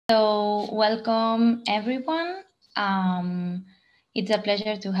So welcome everyone. It's a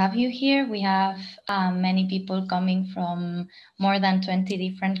pleasure to have you here. We have many people coming from more than 20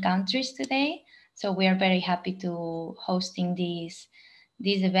 different countries today. So we are very happy to hosting this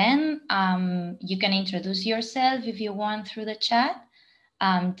event. You can introduce yourself if you want through the chat.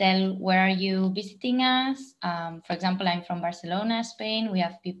 Tell where are you visiting us. For example, I'm from Barcelona, Spain. We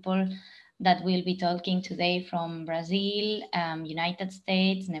have people that will be talking today from Brazil, United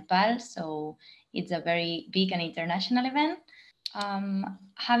States, Nepal. So it's a very big and international event.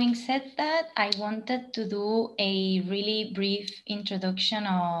 Having said that, I wanted to do a really brief introduction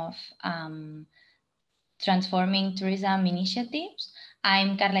of transforming tourism initiatives.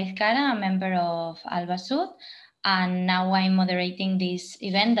 I'm Carla Izcara, a member of Alba Sud, and now I'm moderating this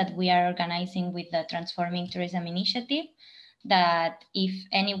event that we are organizing with the Transforming Tourism Initiative. That if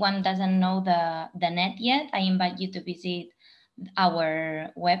anyone doesn't know the net yet, I invite you to visit our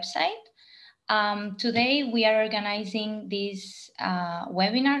website. Today we are organizing this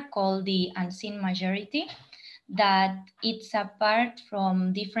webinar called the Unseen Majority, that it's apart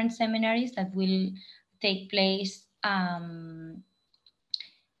from different seminaries that will take place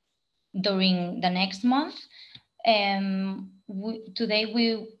during the next month. Today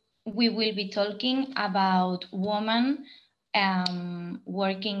we will be talking about women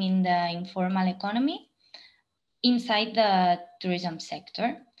working in the informal economy inside the tourism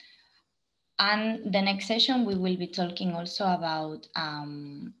sector. And the next session, we will be talking also about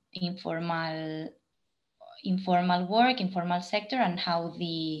informal work, informal sector, and how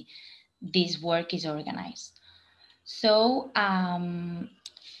this work is organized. So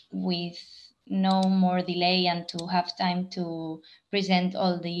with no more delay and to have time to present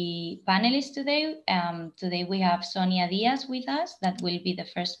all the panelists today, today we have Sonia Dias with us, that will be the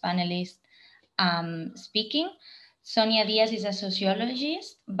first panelist speaking. Sonia Dias is a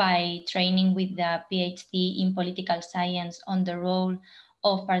sociologist by training with the PhD in political science on the role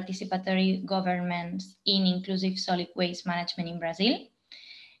of participatory governments in inclusive solid waste management in Brazil.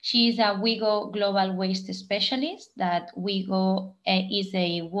 She is a WIEGO global waste specialist. That WIEGO is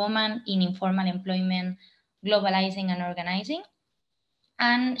a woman in informal employment, globalizing and organizing.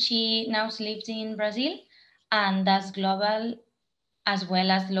 And she now lives in Brazil and does global as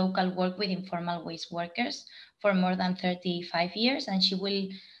well as local work with informal waste workers for more than 35 years. And she will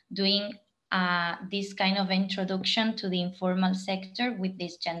doing this kind of introduction to the informal sector with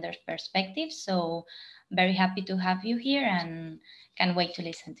this gender perspective. So very happy to have you here and can't wait to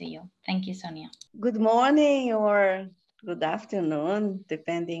listen to you. Thank you, Sonia. Good morning or good afternoon,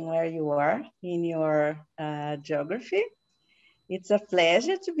 depending where you are in your geography. It's a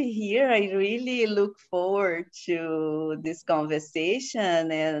pleasure to be here. I really look forward to this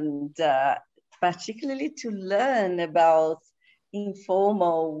conversation and particularly to learn about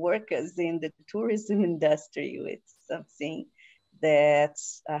informal workers in the tourism industry. It's something that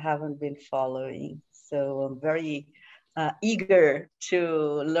I haven't been following. So I'm very eager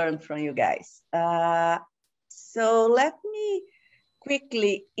to learn from you guys. So let me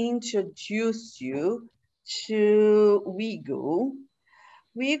quickly introduce you to WIEGO.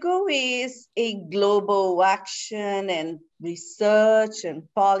 WIEGO is a global action and research and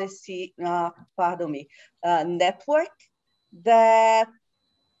policy network that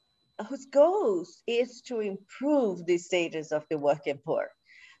whose goals is to improve the status of the working poor,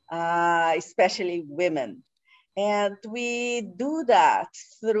 especially women. And we do that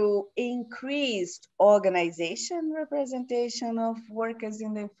through increased organization representation of workers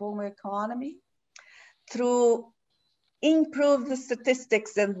in the informal economy, through improved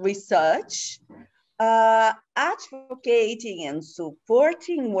statistics and research, advocating and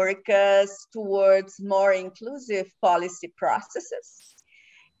supporting workers towards more inclusive policy processes,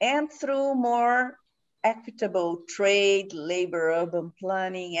 and through more equitable trade, labor, urban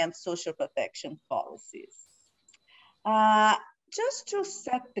planning, and social protection policies. Just to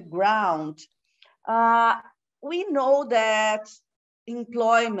set the ground, we know that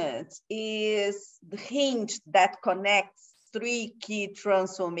employment is the hinge that connects three key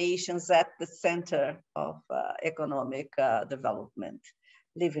transformations at the center of economic development: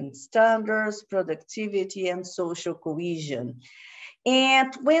 living standards, productivity, and social cohesion.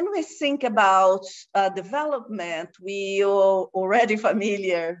 And when we think about development, we are already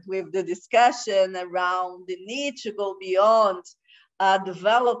familiar with the discussion around the need to go beyond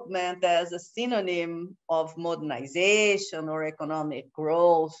development as a synonym of modernization or economic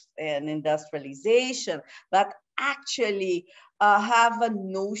growth and industrialization, but actually have a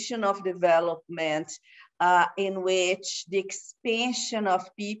notion of development in which the expansion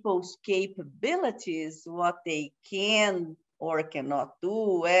of people's capabilities, what they can or cannot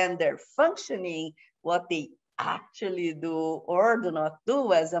do, and their functioning, what they actually do or do not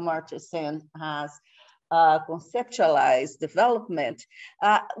do, as Amartya Sen has conceptualized development,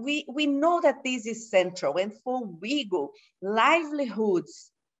 we know that this is central. And for WIEGO,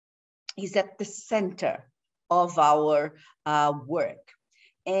 livelihoods is at the center of our work.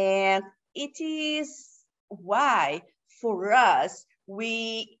 And it is why, for us,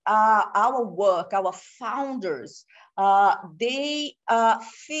 our work, our founders, they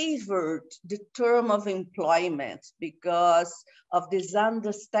favored the term of employment because of this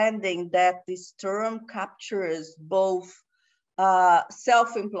understanding that this term captures both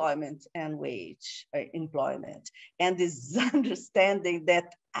self-employment and wage employment, and this understanding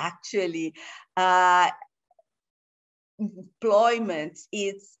that actually employment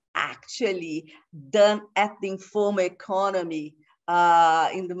is actually done at the informal economy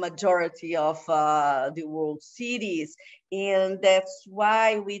in the majority of the world cities. And that's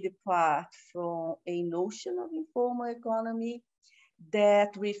why we depart from a notion of informal economy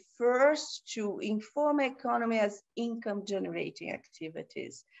that refers to informal economy as income generating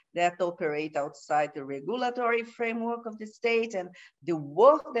activities that operate outside the regulatory framework of the state. And the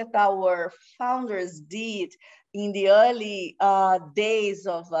work that our founders did in the early days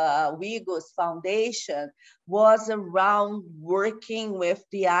of WIEGO's foundation was around working with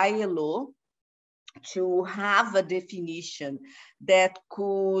the ILO to have a definition that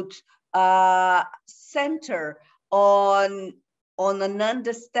could center on an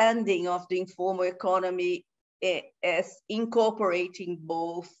understanding of the informal economy as incorporating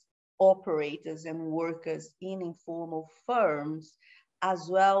both operators and workers in informal firms, as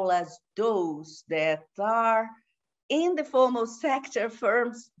well as those that are in the formal sector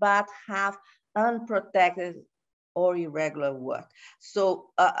firms but have unprotected or irregular work.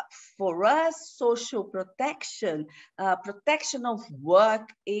 So for us, social protection, protection of work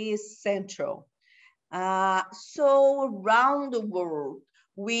is central. So around the world,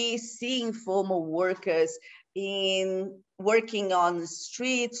 we see informal workers working on the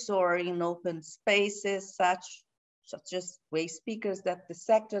streets or in open spaces, such as waste pickers, that the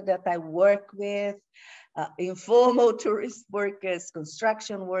sector that I work with, informal tourist workers,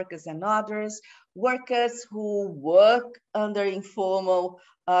 construction workers, and others, workers who work under informal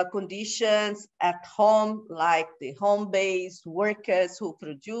conditions at home, like the home-based workers who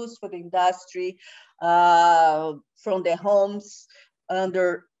produce for the industry from their homes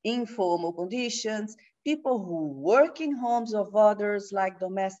under informal conditions, people who work in homes of others, like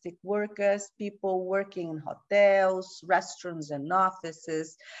domestic workers, people working in hotels, restaurants, and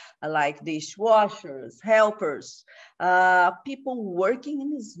offices, like dishwashers, helpers, people working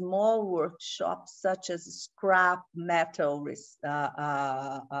in small workshops, such as scrap metal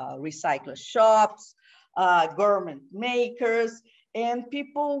recycler shops, garment makers, and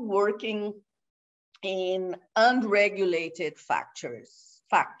people working in unregulated factories.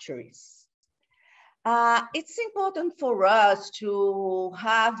 It's important for us to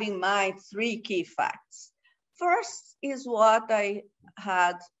have in mind three key facts. First is what I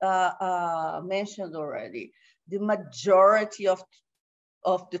had mentioned already. The majority of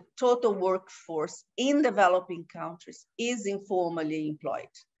the total workforce in developing countries is informally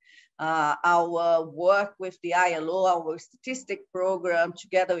employed. Our work with the ILO, our statistic program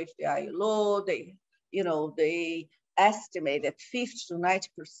together with the ILO, they estimate that 50 to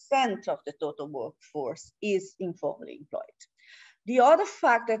 90% of the total workforce is informally employed. The other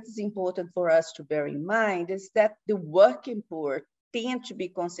fact that is important for us to bear in mind is that the working poor tend to be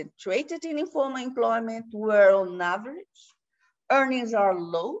concentrated in informal employment, where on average, earnings are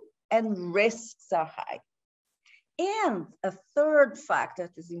low and risks are high. And a third fact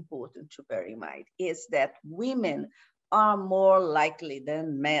that is important to bear in mind is that women are more likely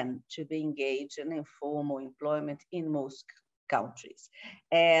than men to be engaged in informal employment in most countries.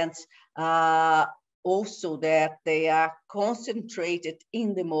 And also that they are concentrated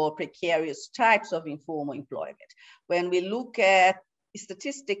in the more precarious types of informal employment. When we look at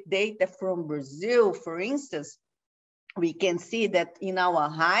statistic data from Brazil, for instance, we can see that in our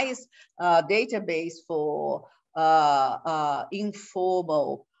highest database for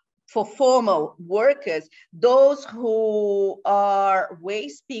formal workers, those who are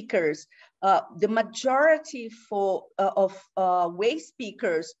waste pickers, the majority of waste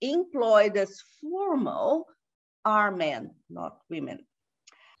pickers employed as formal are men, not women.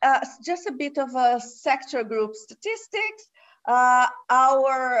 Just a bit of a sector group statistics.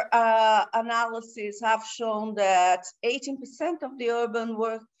 Our analysis have shown that 18% of the urban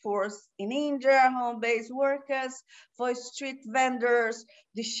workforce in India are home-based workers. For street vendors,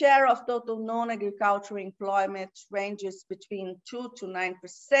 the share of total non-agricultural employment ranges between 2 to 9%.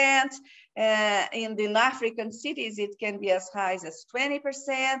 In the African cities, it can be as high as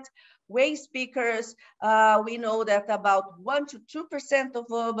 20%. WIEGO speakers, we know that about 1 to 2% of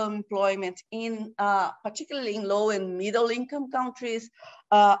urban employment in, particularly in low and middle income countries,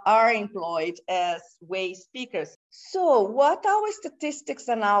 are employed as WIEGO speakers. So what our statistics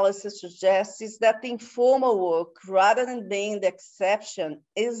analysis suggests is that informal work, rather than being the exception,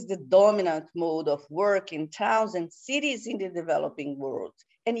 is the dominant mode of work in towns and cities in the developing world.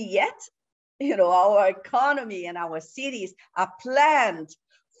 And yet, you know, our economy and our cities are planned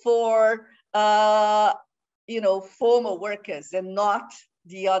for, you know, formal workers and not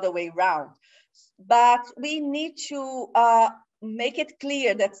the other way around. But we need to make it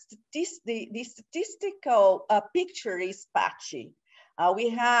clear that the statistical picture is patchy. We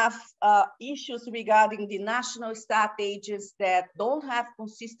have issues regarding the national stat agencies that don't have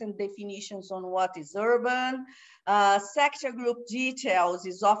consistent definitions on what is urban. Sector group details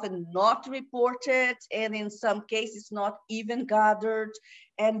is often not reported, and in some cases not even gathered.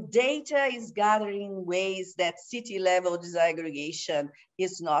 And data is gathered in ways that city level disaggregation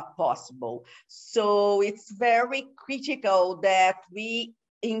is not possible. So it's very critical that we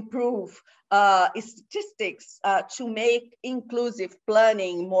improve statistics to make inclusive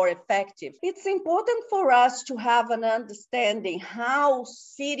planning more effective. It's important for us to have an understanding how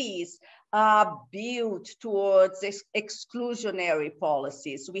cities are built towards exclusionary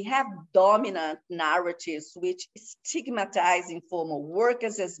policies. We have dominant narratives which stigmatize informal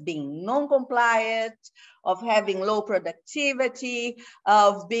workers as being non-compliant, of having low productivity,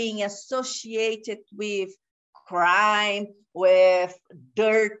 of being associated with crime, with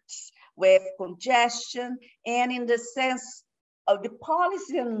dirt, with congestion, and in the sense of the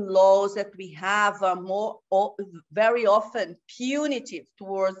policy and laws that we have are very often punitive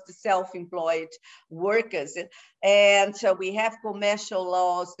towards the self-employed workers. And so we have commercial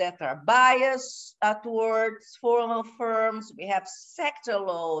laws that are biased towards formal firms. We have sector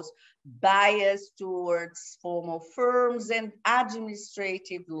laws biased towards formal firms, and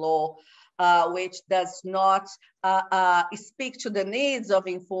administrative law which does not speak to the needs of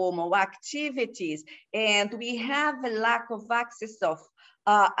informal activities. And we have a lack of access of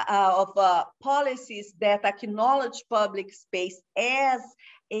policies that acknowledge public space as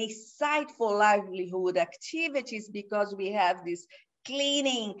a site for livelihood activities, because we have this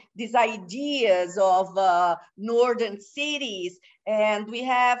cleaning, these ideas of northern cities, and we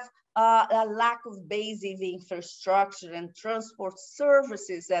have a lack of basic infrastructure and transport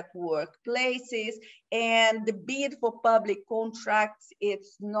services at workplaces, and the bid for public contracts,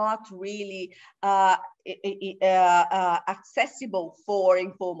 it's not really accessible for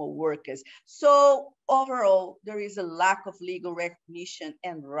informal workers. So overall, there is a lack of legal recognition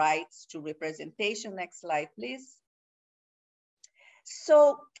and rights to representation. Next slide, please.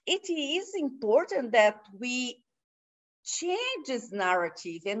 So it is important that we change this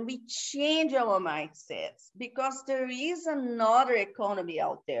narrative and we change our mindsets, because there is another economy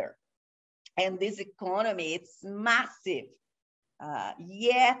out there, and this economy, it's massive,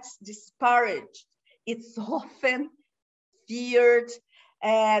 yet disparaged. It's often feared,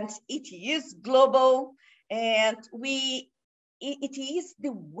 and it is global, and it is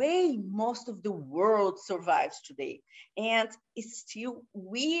the way most of the world survives today. And still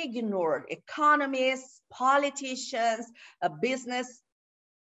we ignore economists, politicians, business,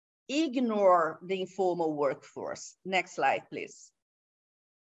 ignore the informal workforce. Next slide, please.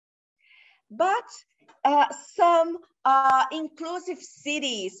 But some inclusive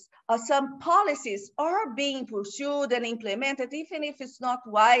cities, some policies are being pursued and implemented, even if it's not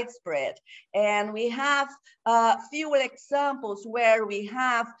widespread. And we have few examples where we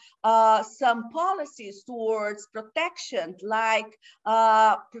have some policies towards protection, like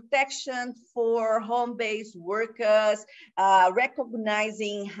protection for home-based workers,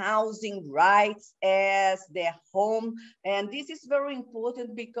 recognizing housing rights as their home. And this is very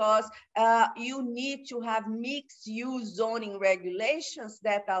important because you need to have mixed-use zoning regulations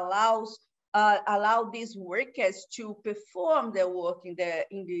that allow these workers to perform their work in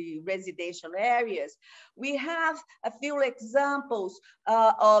the residential areas. We have a few examples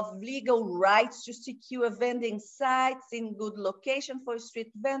of legal rights to secure vending sites in good location for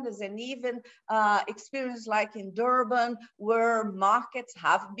street vendors, and even experience like in Durban, where markets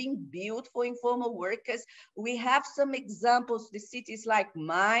have been built for informal workers. We have some examples, the cities like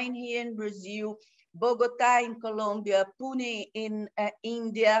mine here in Brazil, Bogota in Colombia, Pune in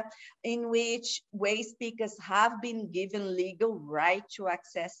India, in which waste pickers have been given legal right to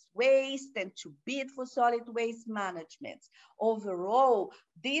access waste and to bid for solid waste management. Overall,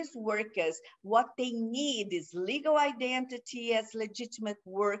 these workers, what they need is legal identity as legitimate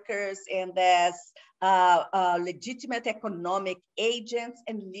workers and as legitimate economic agents,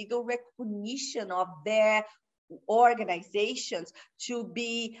 and legal recognition of their organizations to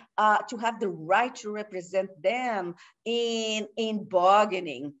be to have the right to represent them in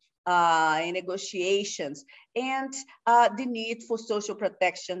bargaining, in negotiations, and the need for social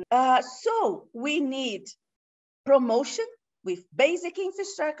protection. So we need promotion with basic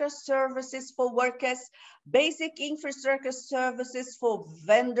infrastructure services for workers, basic infrastructure services for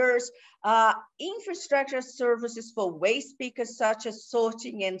vendors, infrastructure services for waste pickers, such as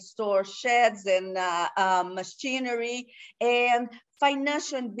sorting and store sheds and machinery, and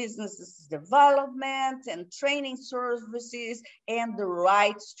financial and business development and training services, and the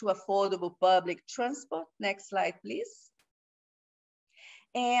rights to affordable public transport. Next slide, please.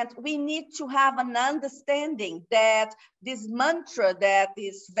 And we need to have an understanding that this mantra that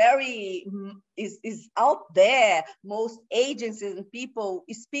is very is out there, most agencies and people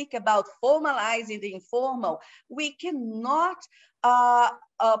speak about formalizing the informal. We cannot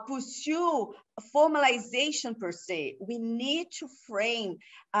pursue formalization per se. We need to frame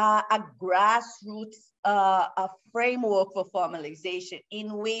a grassroots a framework for formalization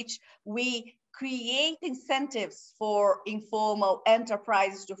in which we create incentives for informal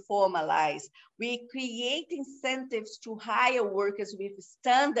enterprises to formalize. We create incentives to hire workers with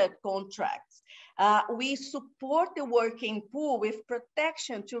standard contracts. We support the working pool with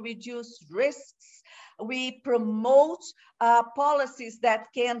protection to reduce risks. We promote policies that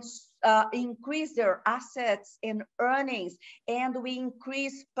can increase their assets and earnings, and we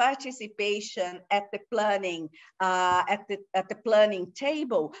increase participation at the planning planning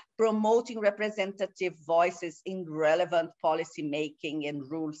table, promoting representative voices in relevant policy making and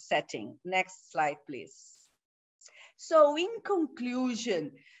rule setting. Next slide, please. So in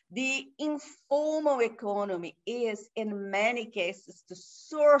conclusion, the informal economy is in many cases the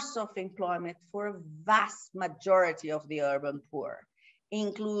source of employment for a vast majority of the urban poor,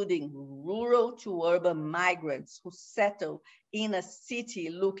 including rural to urban migrants who settle in a city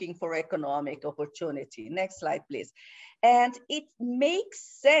looking for economic opportunity. Next slide, please. And it makes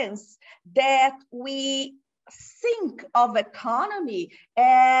sense that we think of economy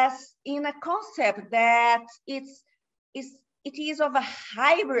as in a concept that it is of a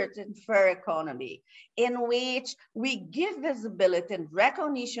hybrid and fair economy in which we give visibility and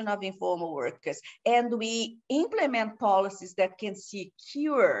recognition of informal workers, and we implement policies that can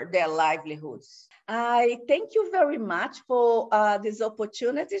secure their livelihoods. I thank you very much for this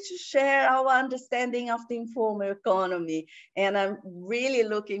opportunity to share our understanding of the informal economy, and I'm really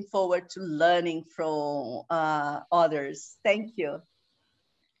looking forward to learning from others. Thank you.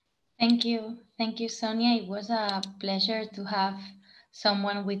 Thank you. Thank you, Sonia. It was a pleasure to have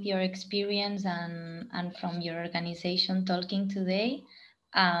someone with your experience and from your organization talking today.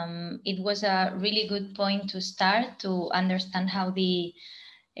 It was a really good point to start to understand how the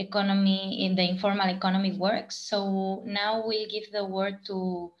economy, in the informal economy works. So now we'll give the word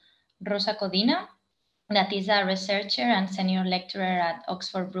to Rosa Codina, that is a researcher and senior lecturer at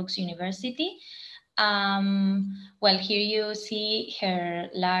Oxford Brookes University. Well, here you see her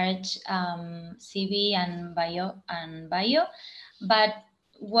large CV and bio, but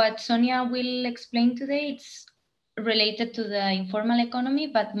what Sonia will explain today, it's related to the informal economy,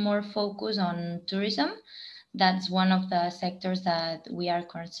 but more focused on tourism. That's one of the sectors that we are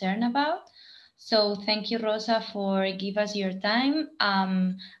concerned about. So thank you, Rosa, for give us your time.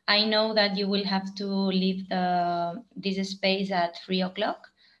 I know that you will have to leave this space at 3 o'clock.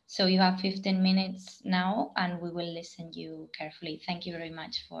 So you have 15 minutes now, and we will listen you carefully. Thank you very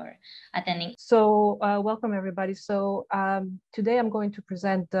much for attending. So welcome, everybody. So today I'm going to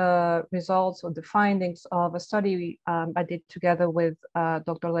present the results or the findings of a study I did together with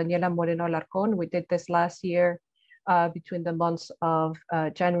Dr. Daniela Moreno Alarcón. We did this last year between the months of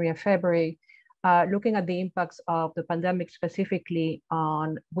January and February, looking at the impacts of the pandemic specifically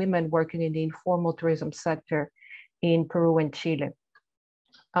on women working in the informal tourism sector in Peru and Chile.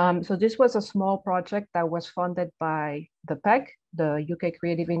 So this was a small project that was funded by the PEC, the UK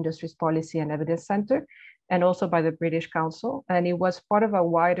Creative Industries Policy and Evidence Center, and also by the British Council. And it was part of a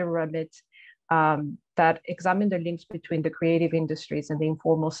wider remit that examined the links between the creative industries and the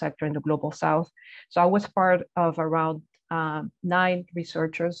informal sector in the Global South. So I was part of around 9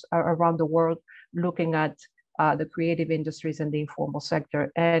 researchers around the world looking at the creative industries and the informal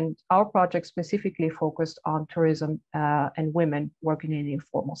sector. And our project specifically focused on tourism and women working in the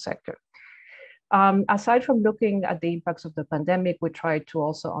informal sector. Aside from looking at the impacts of the pandemic, we tried to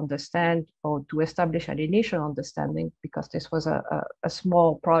also understand or to establish an initial understanding, because this was a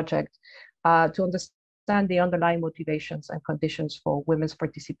small project, to understand the underlying motivations and conditions for women's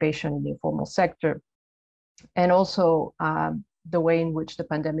participation in the informal sector, and also the way in which the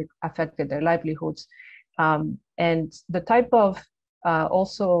pandemic affected their livelihoods, and the type of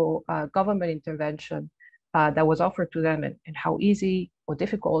also government intervention that was offered to them, and how easy or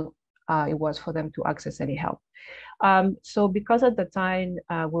difficult it was for them to access any help. So because at the time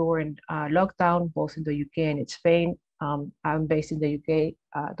we were in lockdown, both in the UK and in Spain, I'm based in the UK,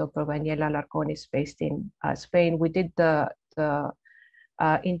 Dr. Daniela Alarcón is based in Spain. We did the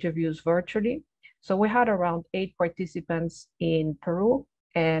interviews virtually. So we had around 8 participants in Peru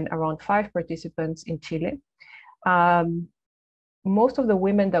and around 5 participants in Chile. Most of the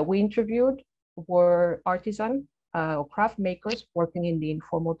women that we interviewed were artisan or craft makers working in the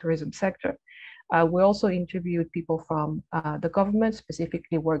informal tourism sector. We also interviewed people from the government,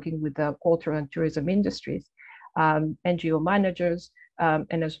 specifically working with the culture and tourism industries, NGO managers,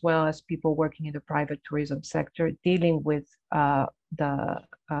 and as well as people working in the private tourism sector, dealing with the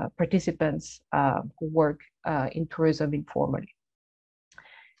participants who work in tourism informally.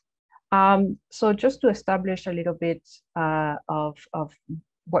 So just to establish a little bit of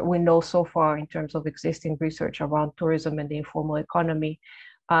what we know so far in terms of existing research around tourism and the informal economy,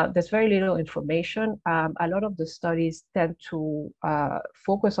 there's very little information. A lot of the studies tend to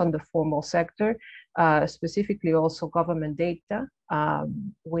focus on the formal sector, specifically also government data.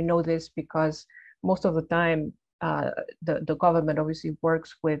 We know this because most of the time the government obviously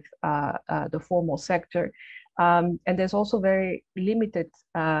works with the formal sector. And there's also very limited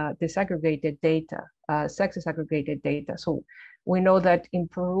disaggregated data, sex disaggregated data. So we know that in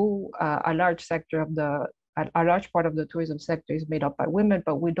Peru, a large part of the tourism sector is made up by women,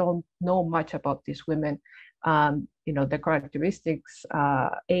 but we don't know much about these women, you know, their characteristics,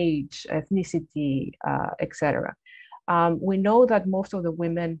 age, ethnicity, etc. We know that most of the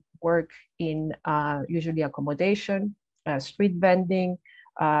women work in usually accommodation, street vending,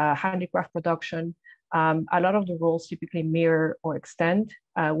 handicraft production. A lot of the roles typically mirror or extend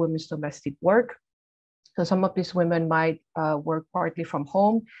women's domestic work. So some of these women might work partly from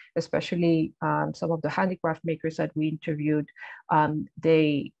home, especially some of the handicraft makers that we interviewed.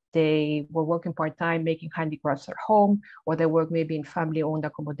 They were working part-time making handicrafts at home, or they work maybe in family-owned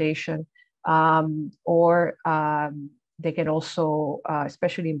accommodation, or they can also,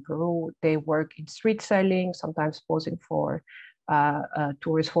 especially in Peru, they work in street selling, sometimes posing for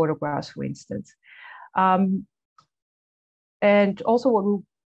tourist photographs, for instance. And also what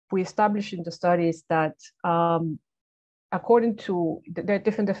we established in the study is that according to, there are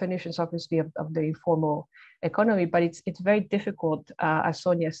different definitions obviously of the informal economy, but it's very difficult, as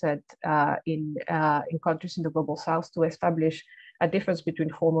Sonia said, in countries in the global south to establish a difference between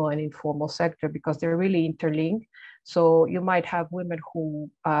formal and informal sector, because they're really interlinked. So you might have women who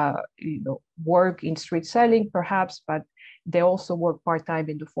you know, work in street selling perhaps, but they also work part-time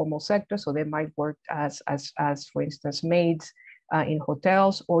in the formal sector. So they might work as for instance, maids in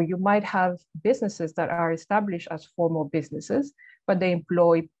hotels, or you might have businesses that are established as formal businesses, but they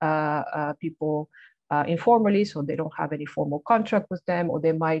employ people informally, so they don't have any formal contract with them, or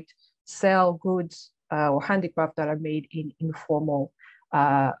they might sell goods or handicraft that are made in informal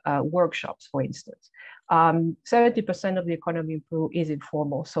workshops, for instance. 70% of the economy in Peru is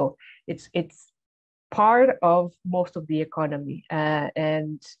informal, so it's part of most of the economy,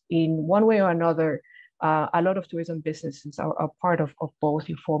 and in one way or another, a lot of tourism businesses are part of both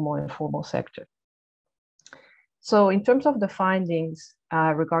informal and formal sector. So in terms of the findings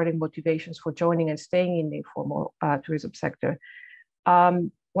regarding motivations for joining and staying in the informal tourism sector,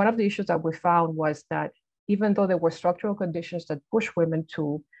 one of the issues that we found was that even though there were structural conditions that push women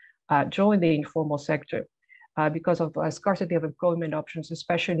to join the informal sector because of a scarcity of employment options,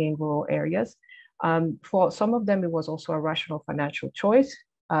 especially in rural areas, for some of them, it was also a rational financial choice,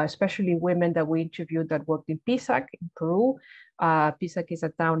 especially women that we interviewed that worked in Pisac in Peru. Pisac is a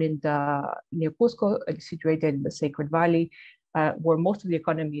town near Cusco, situated in the Sacred Valley, where most of the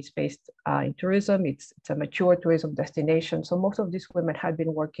economy is based in tourism. It's a mature tourism destination. So most of these women had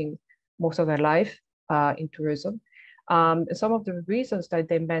been working most of their life in tourism. And some of the reasons that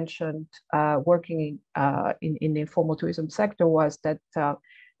they mentioned working in the informal tourism sector was that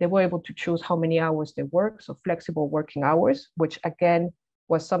they were able to choose how many hours they work, so flexible working hours, which again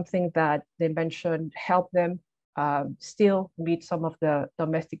was something that they mentioned helped them still meet some of the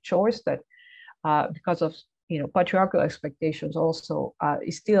domestic chores that because of patriarchal expectations also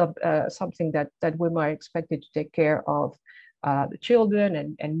is still something that women are expected to take care of the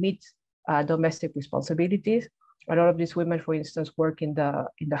children and meet domestic responsibilities. A lot of these women, for instance, work in the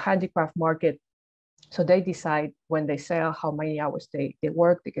handicraft market. So they decide when they sell how many hours they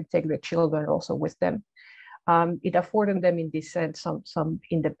work. They can take their children also with them. It afforded them in this sense some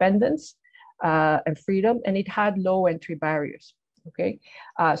independence and freedom, and it had low entry barriers. Okay,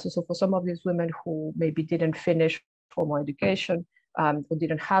 so for some of these women who maybe didn't finish formal education, who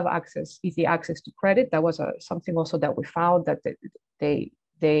didn't have easy access to credit, that was something also that we found, that they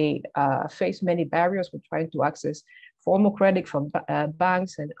face many barriers when trying to access formal credit from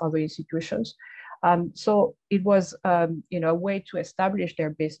banks and other institutions. So it was, a way to establish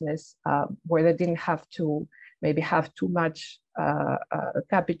their business where they didn't have to maybe have too much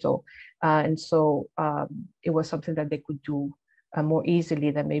capital. And so it was something that they could do more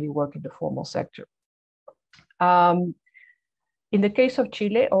easily than maybe work in the formal sector. In the case of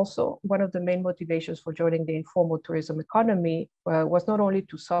Chile, also, one of the main motivations for joining the informal tourism economy was not only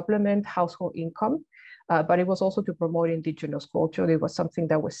to supplement household income, but it was also to promote indigenous culture. It was something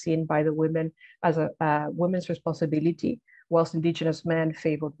that was seen by the women as a women's responsibility, whilst indigenous men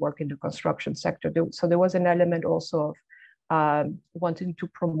favored work in the construction sector. So there was an element also of wanting to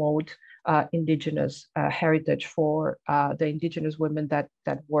promote indigenous heritage for the indigenous women that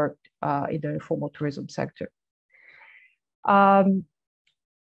worked in the informal tourism sector.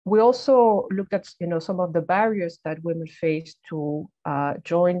 We also looked at some of the barriers that women face to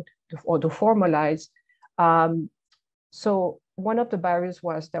join or to formalize. So one of the barriers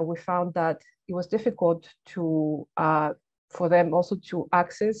was that we found that it was difficult for them also to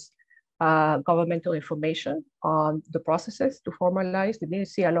access governmental information on the processes to formalize. They didn't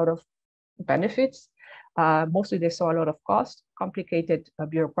see a lot of benefits. Mostly they saw a lot of cost, complicated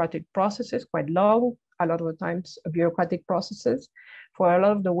bureaucratic processes, quite long, a lot of the times bureaucratic processes. For a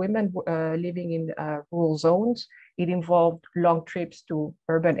lot of the women living in rural zones, it involved long trips to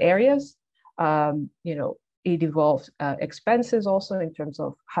urban areas. It involved expenses also in terms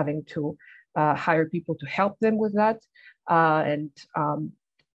of having to hire people to help them with that.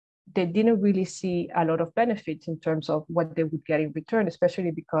 They didn't really see a lot of benefits in terms of what they would get in return,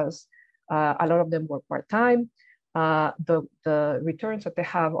 especially because a lot of them work part-time. The returns that they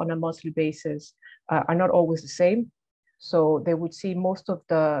have on a monthly basis are not always the same. So they would see most of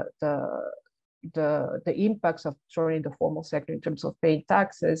the impacts of joining the formal sector in terms of paying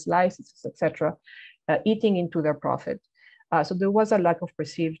taxes, licenses, etc., eating into their profit. So there was a lack of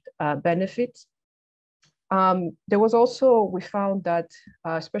perceived benefits. There was also, we found that,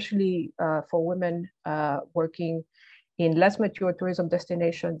 especially for women working in less mature tourism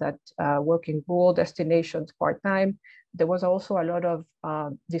destinations that work in rural destinations part-time, there was also a lot of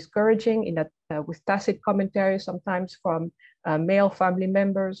discouraging in that with tacit commentary sometimes from male family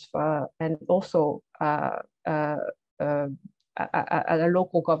members and also at a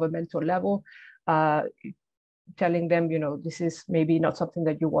local governmental level, telling them, this is maybe not something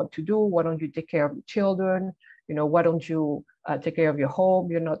that you want to do. Why don't you take care of your children? Why don't you take care of your home?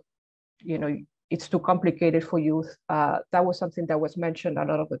 You're not, it's too complicated for you. That was something that was mentioned a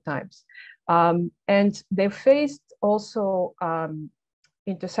lot of the times. And they faced also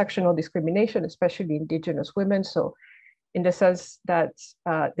intersectional discrimination, especially indigenous women. So in the sense that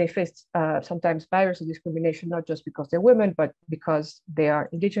they faced sometimes barriers of discrimination, not just because they're women, but because they are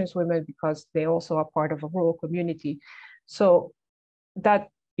indigenous women, because they also are part of a rural community. So that,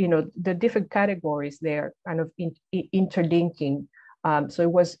 the different categories there kind of interlinking. So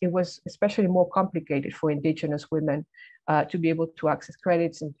it was especially more complicated for indigenous women to be able to access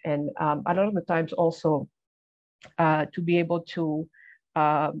credits and a lot of the times also to be able to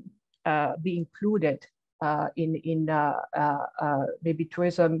be included in maybe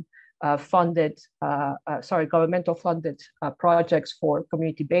tourism governmental funded projects for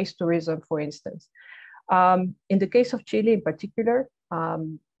community-based tourism, for instance. In the case of Chile in particular,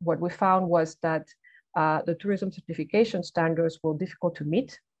 what we found was that the tourism certification standards were difficult to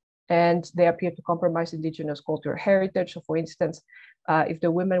meet, and they appear to compromise indigenous cultural heritage. So for instance, if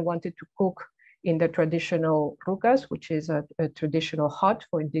the women wanted to cook in the traditional rucas, which is a traditional hut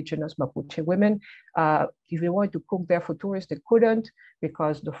for indigenous Mapuche women, if they wanted to cook there for tourists, they couldn't,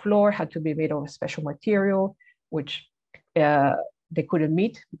 because the floor had to be made of a special material, which they couldn't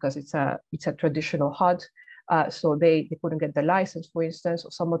meet because it's a traditional hut. So they couldn't get the license, for instance.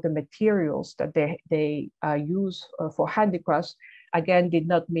 Some of the materials that they use for handicrafts, again, did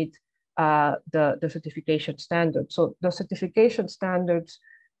not meet the certification standards. So the certification standards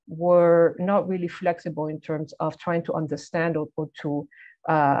were not really flexible in terms of trying to understand or to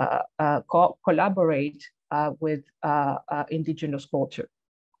collaborate with indigenous culture.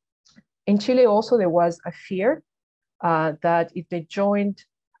 In Chile also, there was a fear that if they joined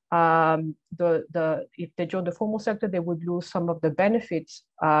the formal sector, they would lose some of the benefits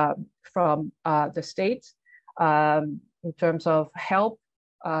from the state in terms of help,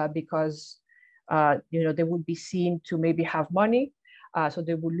 because they would be seen to maybe have money, so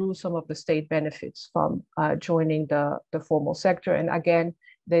they would lose some of the state benefits from joining the formal sector. And again,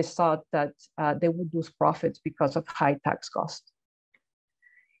 they thought that they would lose profits because of high tax costs.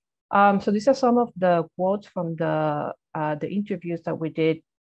 So these are some of the quotes from the interviews that we did.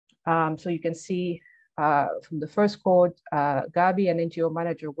 So you can see from the first quote, Gabi, an NGO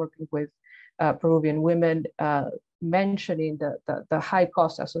manager working with Peruvian women, mentioning the high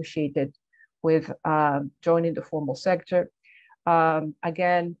costs associated with joining the formal sector.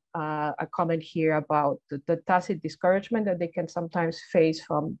 Again, a comment here about the tacit discouragement that they can sometimes face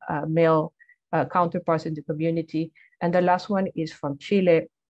from male counterparts in the community. And the last one is from Chile,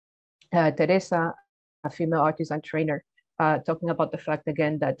 Teresa, a female artisan trainer, talking about the fact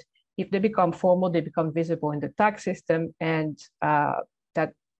again that if they become formal, they become visible in the tax system, and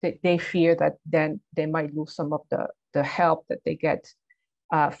that they fear that then they might lose some of the help that they get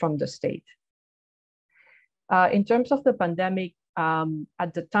from the state. In terms of the pandemic,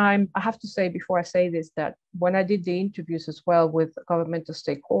 at the time, I have to say before I say this, that when I did the interviews as well with governmental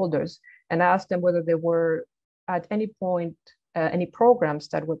stakeholders, and I asked them whether there were at any point any programs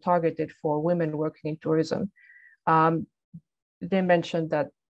that were targeted for women working in tourism, they mentioned that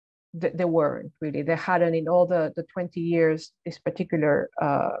they weren't really. They hadn't, in all the 20 years, this particular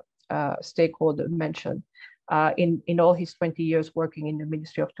stakeholder mentioned, in all his 20 years working in the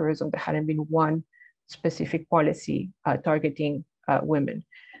Ministry of Tourism, there hadn't been one specific policy targeting women.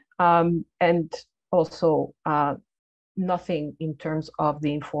 And also nothing in terms of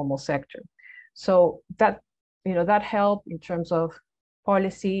the informal sector. So that, that help in terms of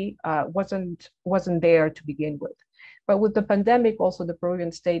policy wasn't there to begin with. But with the pandemic, also the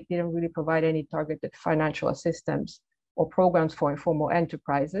Peruvian state didn't really provide any targeted financial assistance or programs for informal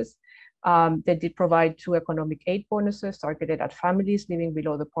enterprises. They did provide 2 economic aid bonuses targeted at families living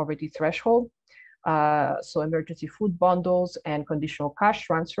below the poverty threshold. So emergency food bundles and conditional cash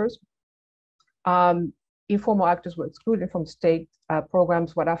transfers. Informal actors were excluded from state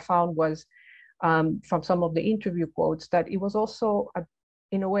programs. What I found was from some of the interview quotes that it was also,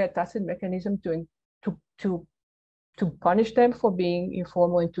 in a way, a tacit mechanism to punish them for being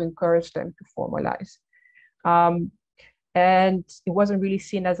informal and to encourage them to formalize. And it wasn't really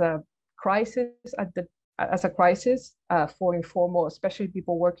seen as a crisis for informal, especially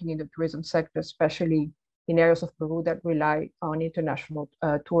people working in the tourism sector, especially in areas of Peru that rely on international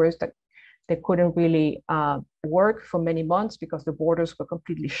tourists, that they couldn't really work for many months because the borders were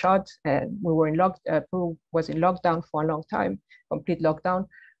completely shut, and we were in Peru was in lockdown for a long time, complete lockdown.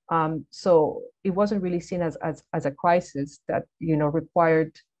 So it wasn't really seen as a crisis that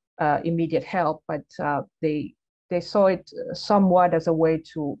required immediate help, but they saw it somewhat as a way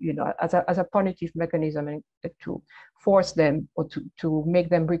to as a punitive mechanism, and to force them or to make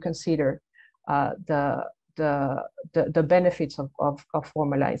them reconsider the benefits of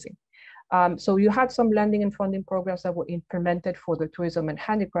formalizing. So you had some lending and funding programs that were implemented for the tourism and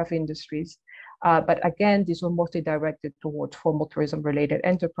handicraft industries. But again, these were mostly directed towards formal tourism-related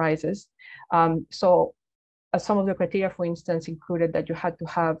enterprises. So some of the criteria, for instance, included that you had to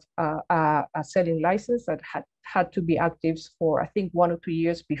have a selling license that had to be active for, I think, 1 or 2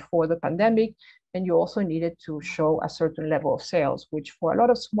 years before the pandemic. And you also needed to show a certain level of sales, which for a lot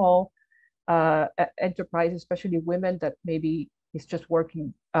of small enterprises, especially women that maybe is just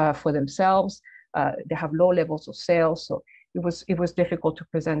working for themselves, they have low levels of sales. So it was difficult to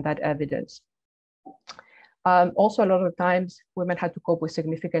present that evidence. Also, a lot of times women had to cope with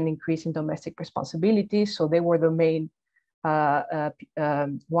significant increase in domestic responsibilities. So they were the main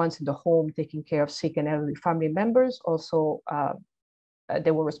ones in the home taking care of sick and elderly family members. Also,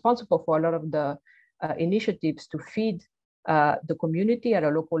 they were responsible for a lot of the initiatives to feed the community at a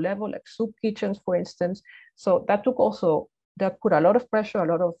local level, like soup kitchens, for instance. So that put a lot of pressure, a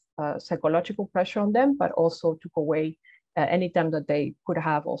lot of psychological pressure on them, but also took away any time that they could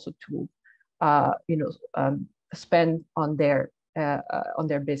have also to spend on their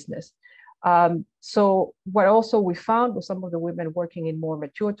business. So what also we found with some of the women working in more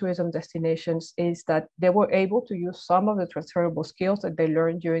mature tourism destinations is that they were able to use some of the transferable skills that they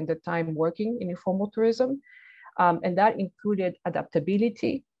learned during the time working in informal tourism. And that included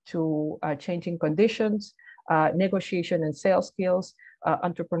adaptability to changing conditions, negotiation and sales skills,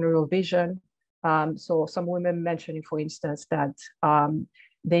 entrepreneurial vision. So some women mentioning, for instance, that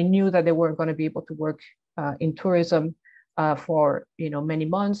they knew that they weren't going to be able to work in tourism for many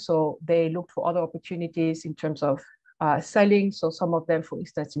months. So they looked for other opportunities in terms of selling. So some of them, for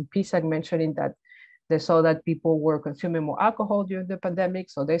instance, in PSAC mentioning that they saw that people were consuming more alcohol during the pandemic.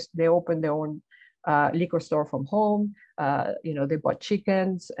 So they opened their own liquor store from home. They bought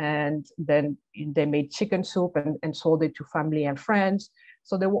chickens and then they made chicken soup and sold it to family and friends.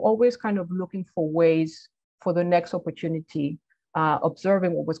 So they were always kind of looking for ways for the next opportunity,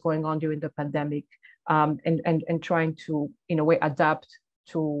 observing what was going on during the pandemic, and trying to, in a way, adapt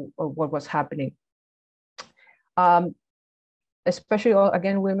to what was happening. Especially,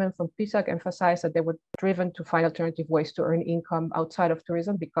 again, women from PSAC emphasized that they were driven to find alternative ways to earn income outside of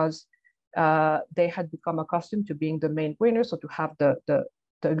tourism because they had become accustomed to being the main winners, so to have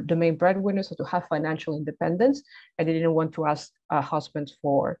the main breadwinners, so to have financial independence, and they didn't want to ask husbands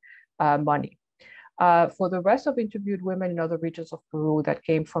for money. For the rest of interviewed women in other regions of Peru that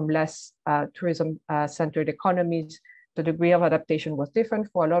came from less tourism-centered economies, the degree of adaptation was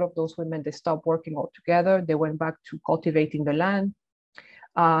different. For a lot of those women, they stopped working altogether. They went back to cultivating the land.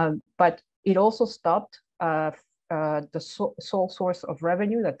 But it also stopped the sole source of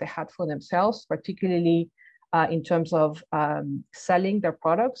revenue that they had for themselves, particularly in terms of selling their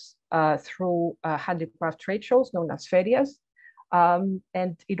products through handicraft trade shows known as ferias.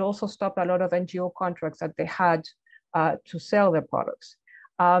 And it also stopped a lot of NGO contracts that they had to sell their products.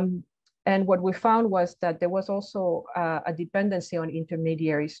 And what we found was that there was also a dependency on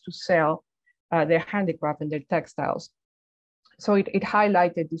intermediaries to sell their handicraft and their textiles. So it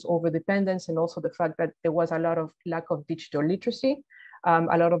highlighted this overdependence and also the fact that there was a lot of lack of digital literacy.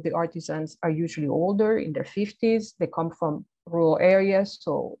 A lot of the artisans are usually older, in their 50s. They come from rural areas,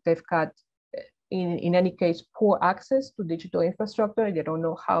 so they've got, in any case, poor access to digital infrastructure. They don't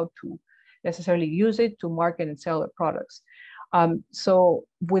know how to necessarily use it to market and sell their products. So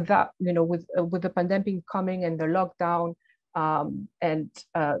with that, with the pandemic coming and the lockdown and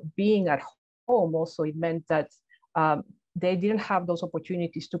being at home, also it meant that they didn't have those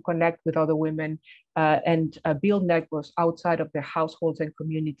opportunities to connect with other women and build networks outside of their households and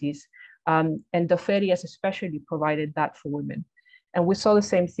communities. And the ferias especially provided that for women. And we saw the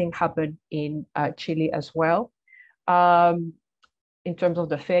same thing happen in Chile as well. In terms of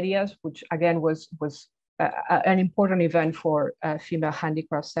the ferias, which again was an important event for female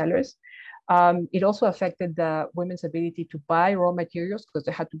handicraft sellers. It also affected the women's ability to buy raw materials because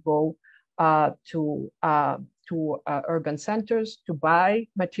they had to go to urban centers to buy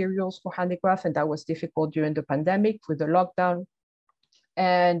materials for handicraft, and that was difficult during the pandemic with the lockdown.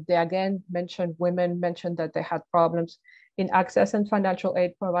 And they again women mentioned that they had problems in accessing financial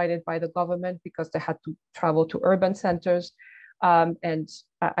aid provided by the government because they had to travel to urban centers. And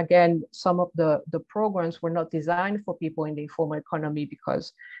again, some of the programs were not designed for people in the informal economy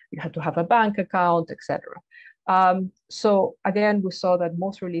because you had to have a bank account, etc. So again, we saw that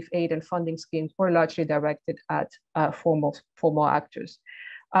most relief aid and funding schemes were largely directed at formal actors.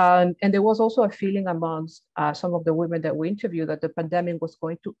 And there was also a feeling amongst some of the women that we interviewed that the pandemic was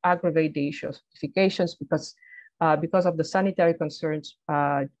going to aggravate the issue of certifications because of the sanitary concerns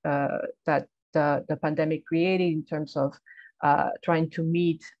that the pandemic created in terms of trying to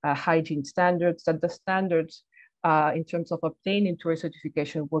meet hygiene standards, that the standards in terms of obtaining tourist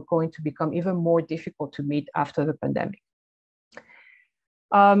certification were going to become even more difficult to meet after the pandemic.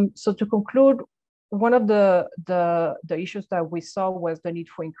 So to conclude, one of the issues that we saw was the need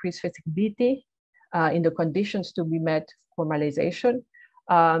for increased flexibility in the conditions to be met formalization.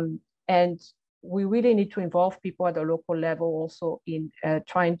 And we really need to involve people at the local level also in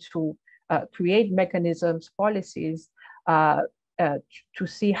trying to create mechanisms, policies, to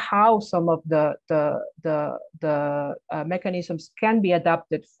see how some of the mechanisms can be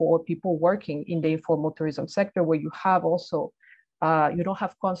adapted for people working in the informal tourism sector, where you have also, you don't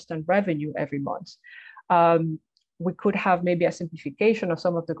have constant revenue every month. We could have maybe a simplification of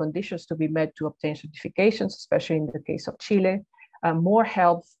some of the conditions to be met to obtain certifications, especially in the case of Chile, more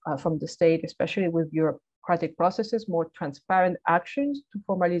help from the state, especially with bureaucratic processes, more transparent actions to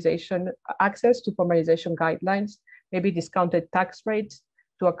formalization, access to formalization guidelines, maybe discounted tax rates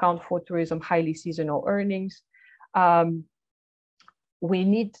to account for tourism highly seasonal earnings. We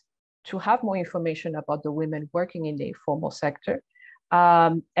need to have more information about the women working in the informal sector.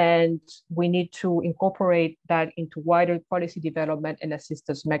 And we need to incorporate that into wider policy development and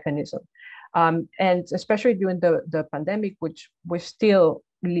assistance mechanism. And especially during the pandemic, which we're still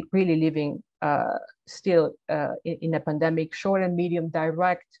really living in a pandemic, short and medium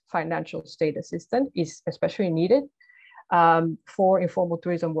direct financial state assistance is especially needed for informal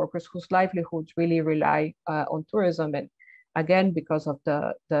tourism workers whose livelihoods really rely on tourism. again, because of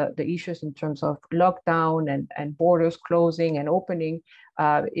the issues in terms of lockdown and borders closing and opening,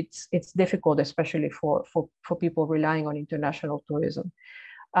 it's difficult, especially for people relying on international tourism.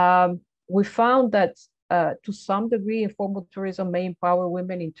 We found that to some degree, informal tourism may empower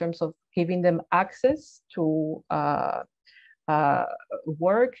women in terms of giving them access to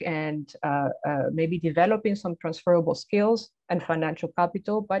work and maybe developing some transferable skills and financial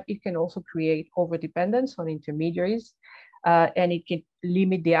capital, but it can also create overdependence on intermediaries, and it can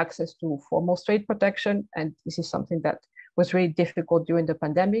limit the access to formal trade protection. And this is something that was really difficult during the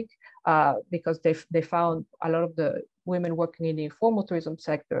pandemic because they found a lot of the women working in the informal tourism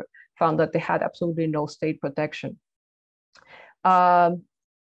sector found that they had absolutely no state protection.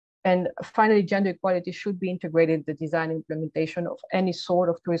 And finally, gender equality should be integrated in the design and implementation of any sort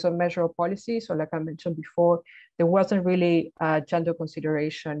of tourism measure or policy. So like I mentioned before, there wasn't really gender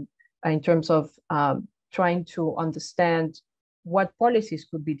consideration in terms of trying to understand what policies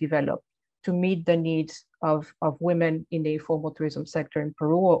could be developed to meet the needs of women in the informal tourism sector in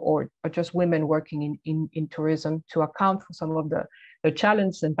Peru, or just women working in tourism, to account for some of the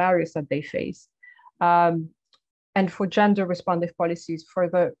challenges and barriers that they face. And for gender responsive policies,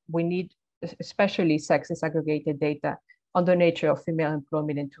 further, we need especially sex disaggregated data on the nature of female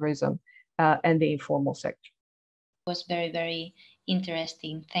employment in tourism and the informal sector. It was very, very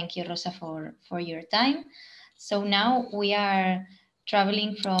interesting. Thank you, Rosa, for your time. So now we are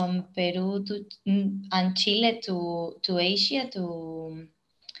traveling from Peru and Chile to Asia, to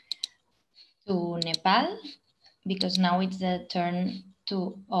Nepal, because now it's the turn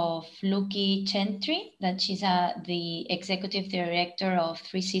of Luki Chhetri, that she's the executive director of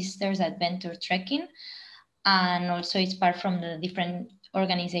Three Sisters Adventure Trekking, and also it's part from the different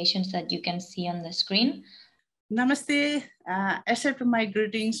organizations that you can see on the screen. Namaste, accept my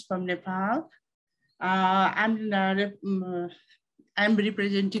greetings from Nepal. I'm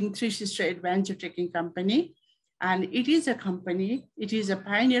representing Three Sister Adventure Trekking Company, and it is a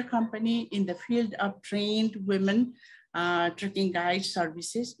pioneer company in the field of trained women trekking guide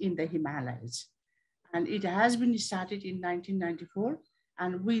services in the Himalayas. And it has been started in 1994.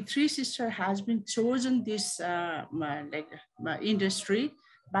 And we Three Sisters has been chosen this industry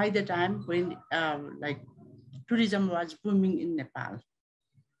by the time when tourism was booming in Nepal.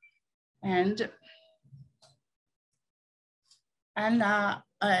 And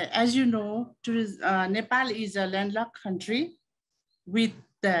as you know, Nepal is a landlocked country with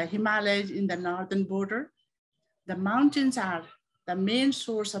the Himalayas in the northern border. The mountains are the main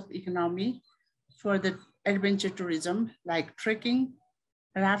source of economy for the adventure tourism, like trekking,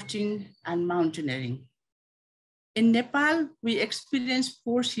 rafting, and mountaineering. In Nepal, we experience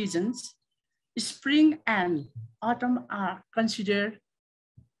 4 seasons. Spring and autumn are considered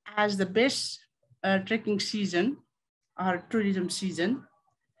as the best trekking season or tourism season.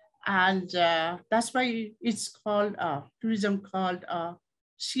 And that's why it's called tourism called a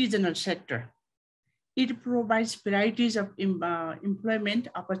seasonal sector. It provides varieties of employment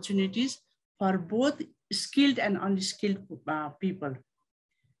opportunities for both skilled and unskilled people.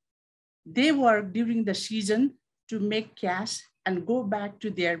 They work during the season to make cash and go back to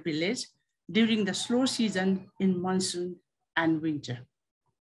their village during the slow season in monsoon and winter.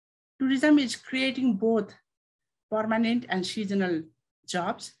 Tourism is creating both permanent and seasonal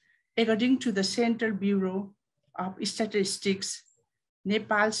jobs. According to the Central Bureau of Statistics,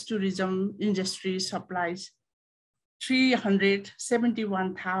 Nepal's tourism industry supplies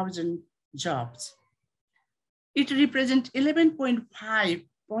 371,000 jobs. It represents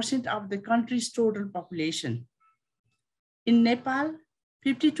 11.5% of the country's total population. In Nepal,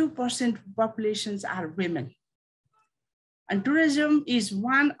 52% populations are women. And tourism is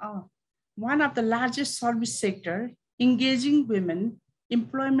one of the largest service sector engaging women,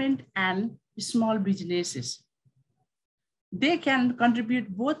 employment, and small businesses. They can contribute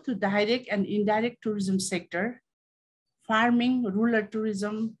both to direct and indirect tourism sector, farming, rural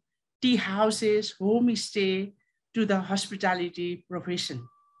tourism, tea houses, homestay, to the hospitality profession.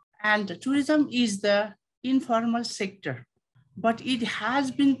 And tourism is the informal sector, but it has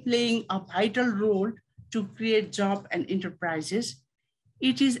been playing a vital role to create jobs and enterprises.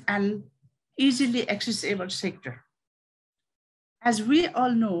 It is an easily accessible sector. As we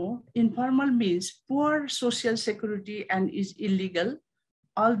all know, informal means poor social security and is illegal,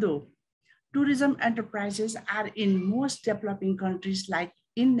 although tourism enterprises are in most developing countries like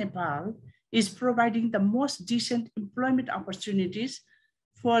in Nepal, is providing the most decent employment opportunities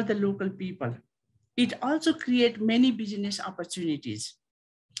for the local people. It also creates many business opportunities.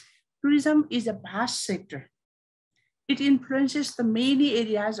 Tourism is a vast sector. It influences the many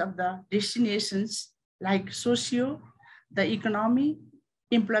areas of the destinations like socio, the economy,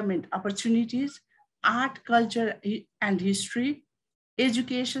 employment opportunities, art, culture, and history,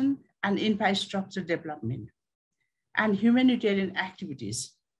 education, and infrastructure development, and humanitarian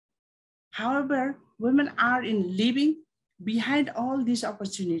activities. However, women are leaving behind all these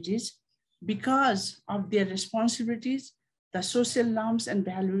opportunities because of their responsibilities, the social norms and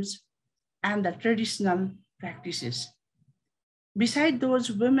values, and the traditional practices. Besides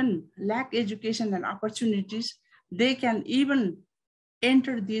those, women lack education and opportunities. They can even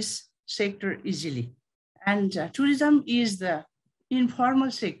enter this sector easily. And tourism is the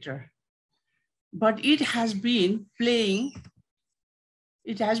informal sector, but it has been playing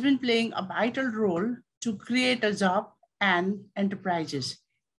a vital role to create a job and enterprises.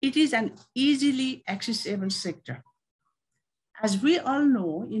 It is an easily accessible sector. As we all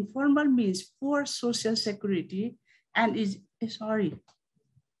know, informal means poor social security and is, sorry,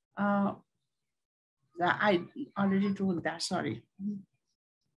 I already told that, sorry.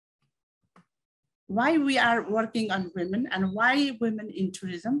 Why we are working on women and why women in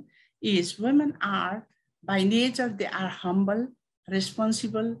tourism is women are, by nature, they are humble,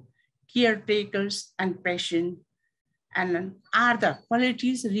 responsible, caretakers, and patient, and are the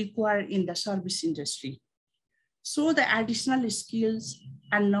qualities required in the service industry. So the additional skills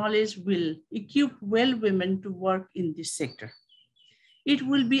and knowledge will equip well women to work in this sector. It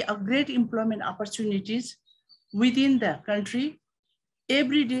will be a great employment opportunities within the country.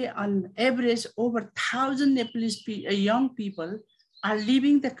 Every day, on average, over 1,000 Nepalese young people are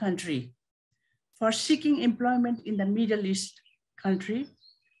leaving the country for seeking employment in the Middle East country,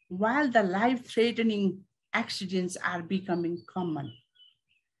 while the life-threatening accidents are becoming common.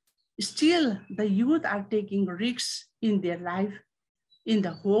 Still, the youth are taking risks in their life in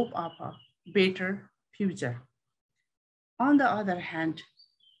the hope of a better future. On the other hand,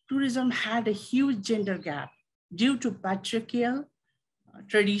 tourism had a huge gender gap due to patriarchal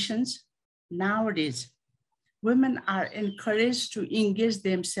traditions. Nowadays, women are encouraged to engage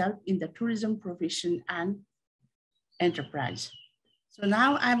themselves in the tourism profession and enterprise. So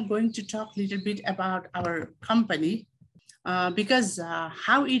now I'm going to talk a little bit about our company because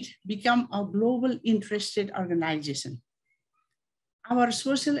how it became a global interested organization. Our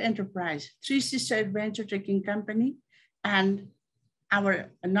social enterprise, Three Sister Adventure Trekking Company, and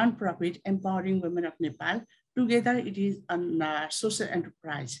our nonprofit Empowering Women of Nepal, together it is a social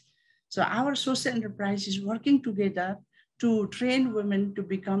enterprise. So our social enterprise is working together to train women to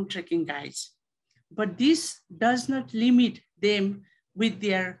become trekking guides. But this does not limit them with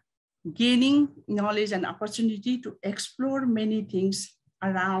their gaining knowledge and opportunity to explore many things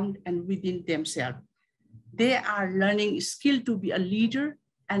around and within themselves. They are learning skill to be a leader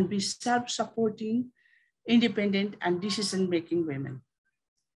and be self-supporting, independent, and decision-making women.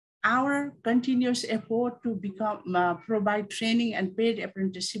 Our continuous effort to provide training and paid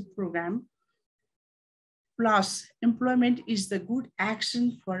apprenticeship program, plus employment is the good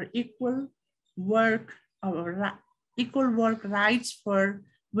action for equal work rights for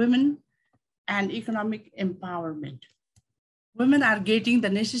women and economic empowerment. Women are getting the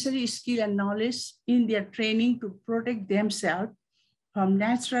necessary skill and knowledge in their training to protect themselves from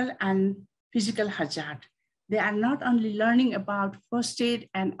natural and physical hazard. They are not only learning about first aid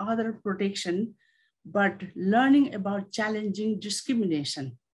and other protection, but learning about challenging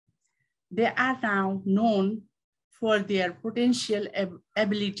discrimination. They are now known for their potential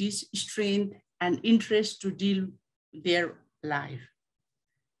abilities, strength, and interest to deal their life.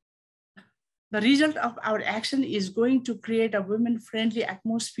 The result of our action is going to create a women-friendly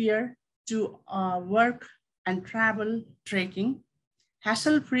atmosphere to work and travel trekking,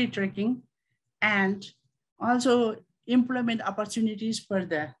 hassle-free trekking, and also employment opportunities for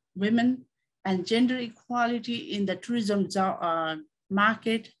the women and gender equality in the tourism job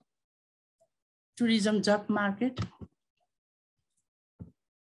market.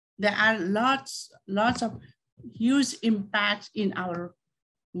 There are lots of huge impacts in our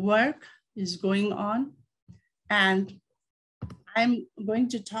work is going on. And I'm going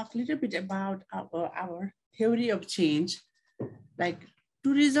to talk a little bit about our theory of change, like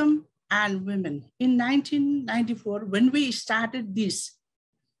tourism and women. In 1994, when we started this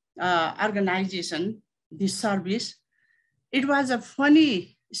organization, this service, it was a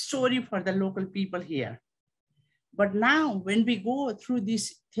funny story for the local people here. But now when we go through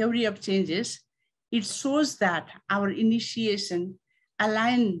this theory of changes, it shows that our initiation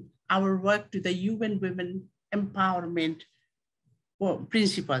align our work to the UN Women Empowerment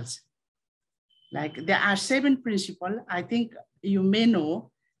principles. Like there are 7 principles, I think you may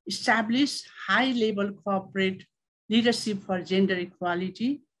know: establish high-level corporate leadership for gender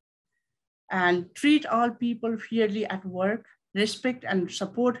equality, and treat all people fairly at work, respect and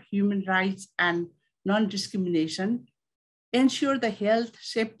support human rights and non-discrimination, ensure the health,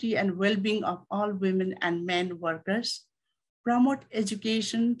 safety, and well-being of all women and men workers, promote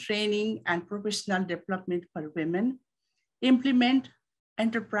education, training, and professional development for women, implement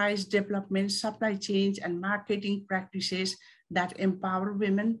enterprise development, supply chains, and marketing practices that empower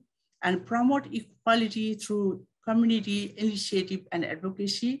women, and promote equality through community initiative and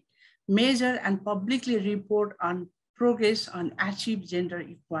advocacy, measure and publicly report on progress on achieve gender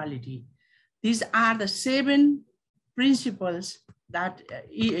equality. These are the 7 principles that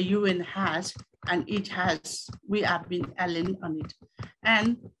UN has, and we have been aligned on it.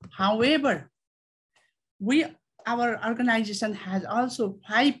 And however, our organization has also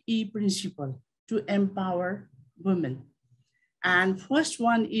 5E principle to empower women. And first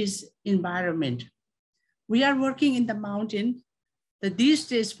one is environment. We are working in the mountain. These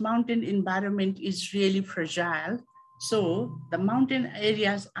days, mountain environment is really fragile. So the mountain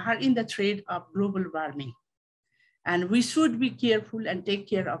areas are in the threat of global warming. And we should be careful and take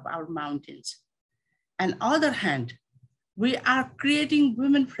care of our mountains. On the other hand, we are creating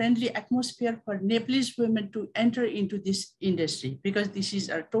women-friendly atmosphere for Nepalese women to enter into this industry, because this is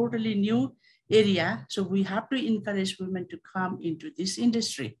a totally new area. So we have to encourage women to come into this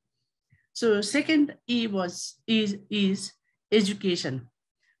industry. So second E is education.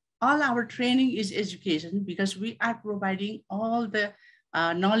 All our training is education, because we are providing all the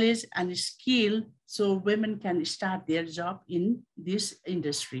knowledge and skill so women can start their job in this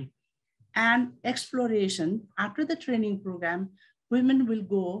industry. And exploration, after the training program, women will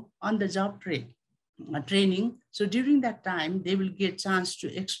go on the job training. So during that time, they will get a chance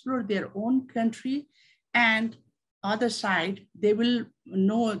to explore their own country, and other side, they will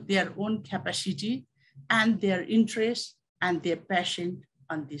know their own capacity and their interest and their passion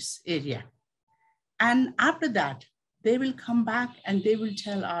on this area. And after that, they will come back and they will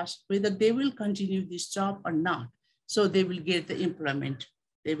tell us whether they will continue this job or not. So they will get the employment.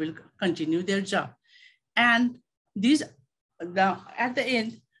 They will continue their job. And at the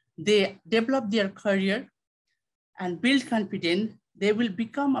end, they develop their career and build confidence. They will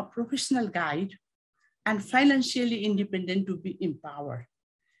become a professional guide and financially independent to be empowered.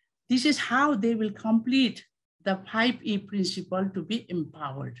 This is how they will complete the 5E principle to be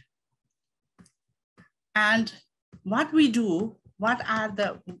empowered. And what we do, what are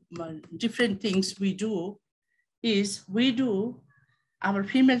the different things we do, is we do our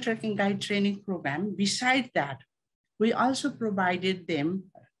female trekking guide training program. Besides that, we also provided them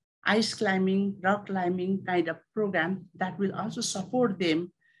ice climbing, rock climbing kind of program that will also support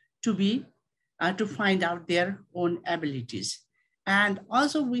them to find out their own abilities. And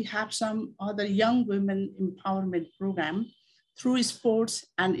also we have some other young women empowerment program through sports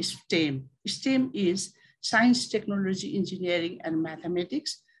and STEM. STEM is science, technology, engineering, and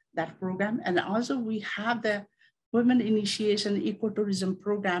mathematics, that program. And also we have the Women Initiation Ecotourism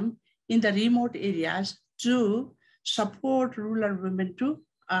Program in the remote areas to support rural women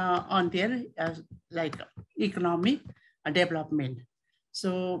on their economic development.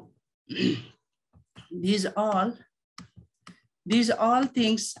 So these all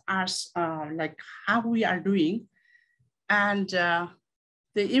things are like how we are doing, and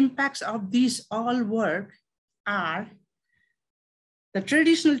the impacts of these all work are the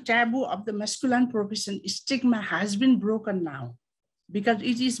traditional taboo of the masculine profession stigma has been broken now, because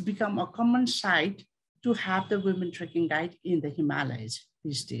it has become a common sight to have the women trekking guide in the Himalayas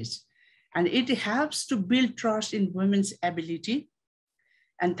these days. And it helps to build trust in women's ability.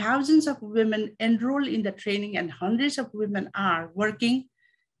 And thousands of women enroll in the training, and hundreds of women are working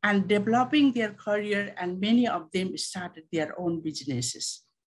and developing their career, and many of them started their own businesses.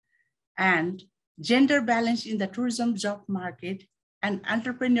 And gender balance in the tourism job market and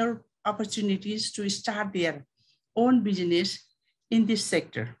entrepreneur opportunities to start their own business in this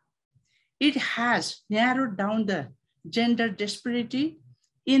sector. It has narrowed down the gender disparity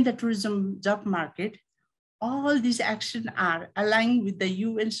in the tourism job market. All these actions are aligned with the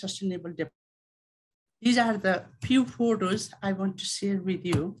UN Sustainable Development. These are the few photos I want to share with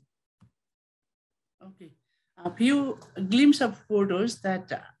you. Okay, a few glimpses of photos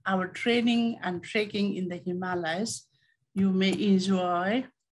that our training and trekking in the Himalayas. You may enjoy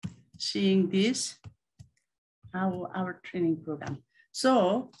seeing this, our training program.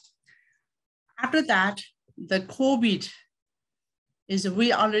 So after that, the COVID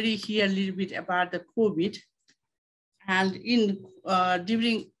we already hear a little bit about the COVID. And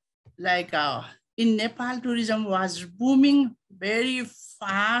during in Nepal, tourism was booming very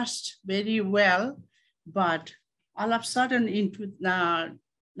fast, very well, but all of a sudden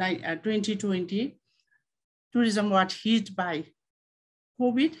 2020, tourism was hit by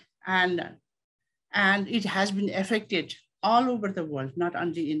COVID, and it has been affected all over the world, not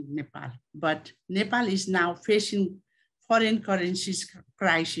only in Nepal. But Nepal is now facing foreign currencies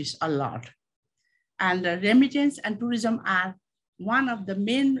crisis a lot. And remittance and tourism are one of the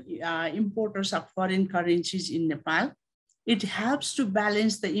main importers of foreign currencies in Nepal. It helps to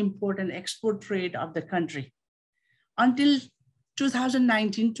balance the import and export trade of the country. Until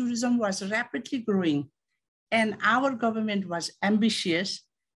 2019, tourism was rapidly growing, and our government was ambitious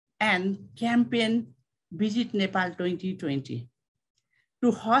and campaigned Visit Nepal 2020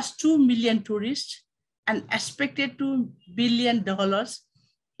 to host 2 million tourists and expected $2 billion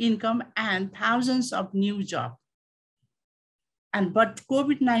income and thousands of new jobs. But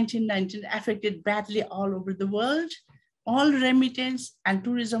COVID-19 affected badly all over the world. All remittance and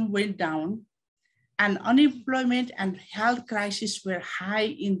tourism went down, and unemployment and health crisis were high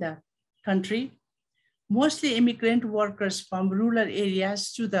in the country. Mostly immigrant workers from rural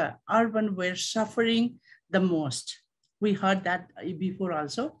areas to the urban were suffering the most. We heard that before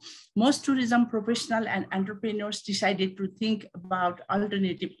also. Most tourism professionals and entrepreneurs decided to think about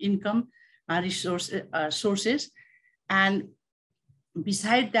alternative income sources. And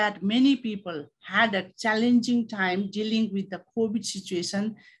besides that, many people had a challenging time dealing with the COVID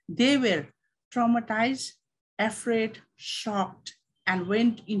situation. They were traumatized, afraid, shocked, and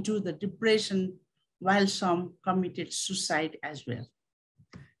went into the depression, while some committed suicide as well.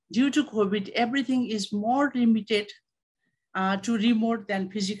 Due to COVID, everything is more limited to remote than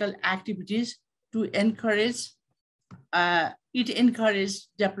physical activities to encourage, it encourages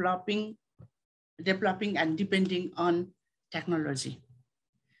developing and depending on technology.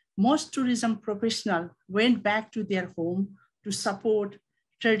 Most tourism professionals went back to their home to support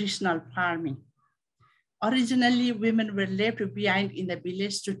traditional farming. Originally, women were left behind in the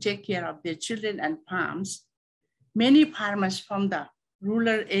village to take care of their children and farms. Many farmers from the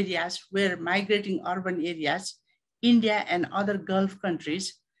rural areas were migrating urban areas, India and other Gulf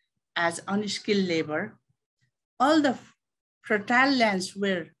countries as unskilled labor. All the fertile lands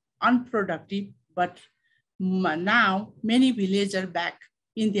were unproductive, but now many villagers are back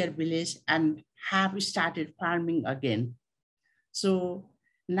in their village and have started farming again. So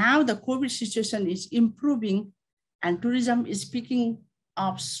now the COVID situation is improving and tourism is picking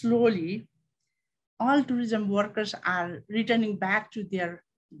up slowly. All tourism workers are returning back to their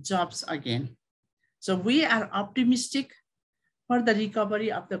jobs again. So we are optimistic for the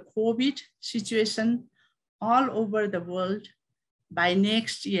recovery of the COVID situation all over the world by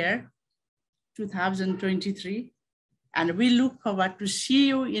next year, 2023. And we look forward to see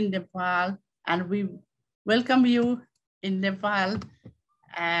you in Nepal, and we welcome you in Nepal,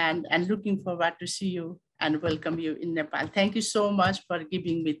 and looking forward to see you and welcome you in Nepal. Thank you so much for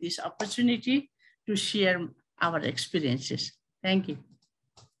giving me this opportunity to share our experiences. Thank you.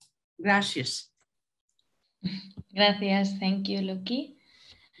 Gracias. Gracias. Thank you, Luki.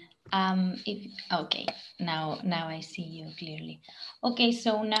 Okay, now I see you clearly. Okay,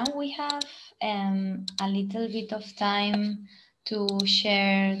 so now we have a little bit of time to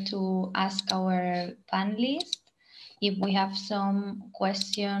share, to ask our panelists if we have some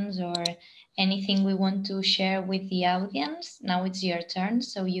questions or anything we want to share with the audience. Now it's your turn,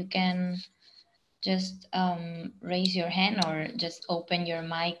 so you can just raise your hand or just open your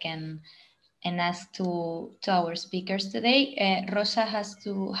mic and ask to our speakers today. Rosa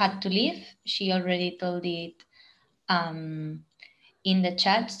had to leave. She already told it in the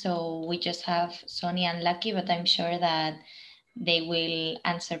chat, so we just have Sonia and Lucky, but I'm sure that they will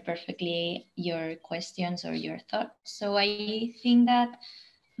answer perfectly your questions or your thoughts. So I think that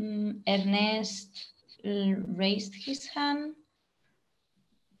Ernest raised his hand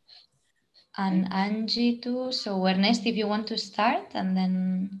and Angie too. So Ernest, if you want to start and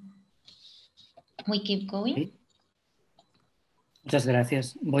then we keep going. Sí. Muchas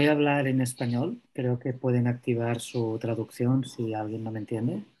gracias. Voy a hablar en español. Creo que pueden activar su traducción si alguien no me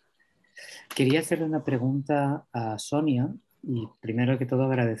entiende. Quería hacerle una pregunta a Sonia y primero que todo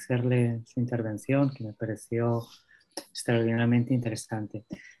agradecerle su intervención, que me pareció extraordinariamente interesante.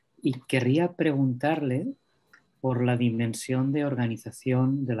 Y querría preguntarle por la dimensión de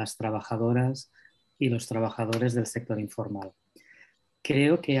organización de las trabajadoras y los trabajadores del sector informal.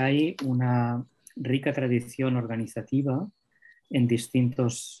 Creo que hay una rica tradición organizativa en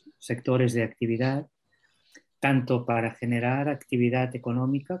distintos sectores de actividad, tanto para generar actividad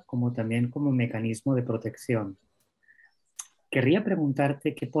económica como también como mecanismo de protección. Querría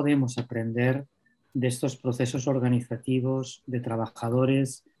preguntarte qué podemos aprender de estos procesos organizativos de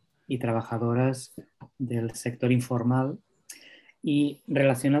trabajadores y trabajadoras del sector informal Y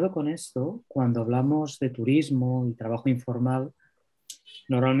relacionado con esto, cuando hablamos de turismo y trabajo informal,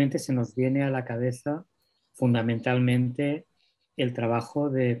 normalmente se nos viene a la cabeza fundamentalmente el trabajo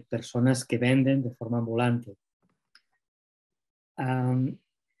de personas que venden de forma ambulante.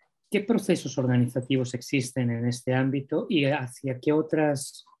 ¿Qué procesos organizativos existen en este ámbito y hacia qué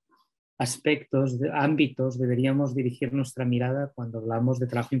otros aspectos, ámbitos deberíamos dirigir nuestra mirada cuando hablamos de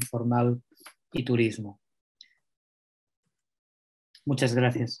trabajo informal y turismo? Muchas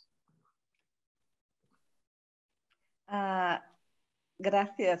gracias.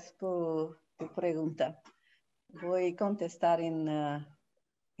 Gracias por tu pregunta. Voy a contestar en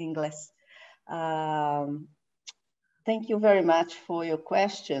inglés. Thank you very much for your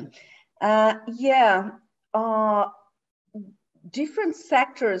question. Different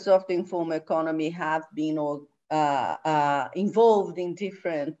sectors of the informal economy have been involved in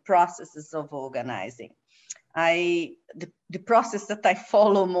different processes of organizing. The process that I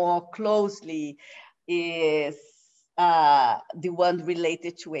follow more closely is the one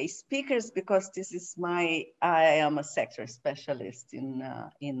related to WIEGO speakers, because this is I am a sector specialist in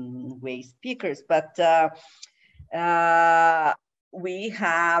WIEGO speakers, but we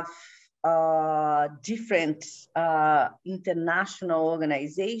have different international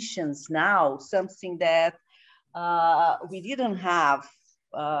organizations now, something that we didn't have,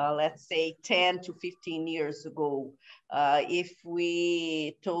 let's say 10 to 15 years ago. If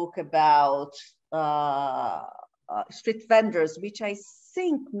we talk about street vendors, which I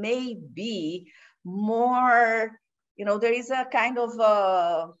think may be more, there is a kind of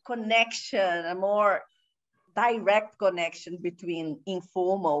a connection, a more direct connection between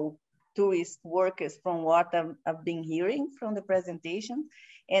informal tourist workers, from what I've been hearing from the presentation,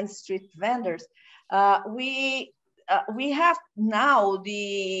 and street vendors. We have now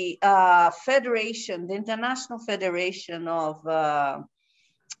the federation, the International Federation of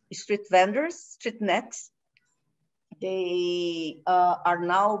Street Vendors, StreetNet. They are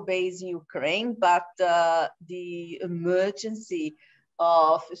now based in Ukraine, but the emergency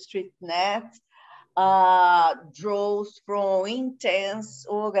of StreetNet draws from intense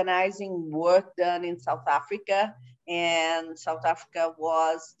organizing work done in South Africa, and South Africa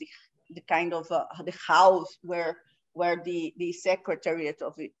was the kind of the house where the secretariat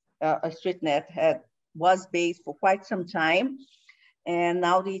of StreetNet was based for quite some time, and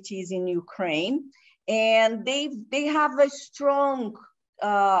now it is in Ukraine, and they have a strong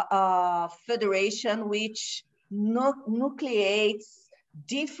federation which nucleates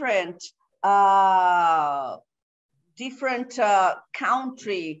different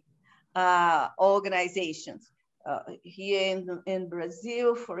country organizations. Here in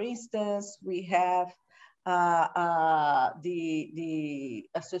Brazil, for instance, we have the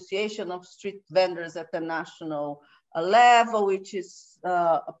Association of Street Vendors at the national level, which is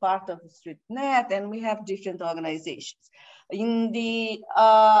a part of the StreetNet, and we have different organizations. In the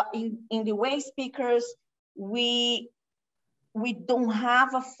WIEGO speakers, we don't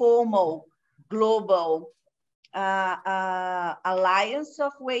have a formal global alliance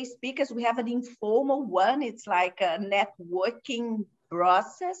of WIEGO speakers. We have an informal one. It's like a networking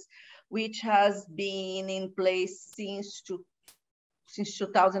process, which has been in place since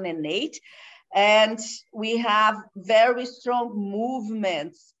 2008. And we have very strong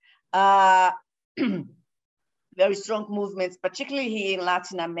movements, particularly here in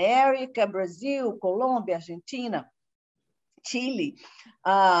Latin America, Brazil, Colombia, Argentina, Chile,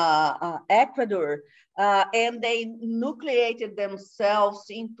 Ecuador, and they nucleated themselves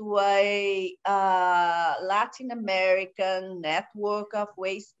into a Latin American network of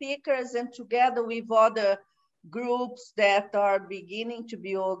WIEGO speakers, and together with other groups that are beginning to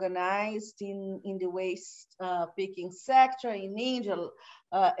be organized in the WIEGO speaking sector in India,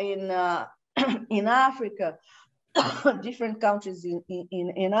 in Africa, different countries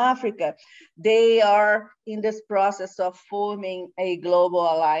in Africa, they are in this process of forming a global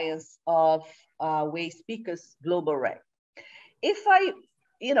alliance of WIEGO speakers, Global REC.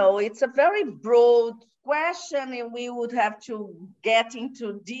 It's a very broad question, and we would have to get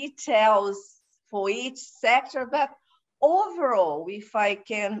into details for each sector, but overall, if I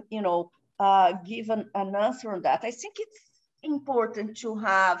can, give an answer on that, I think it's important to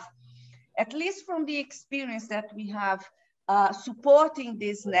have, at least from the experience that we have supporting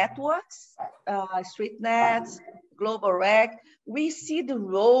these networks, StreetNet, Global REC, we see the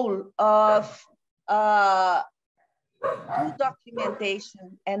role of good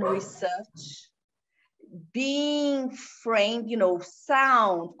documentation and research being framed,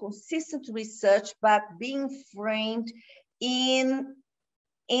 sound, consistent research, but being framed in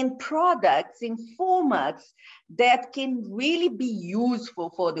in products, in formats that can really be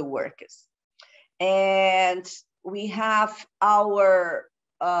useful for the workers. And we have our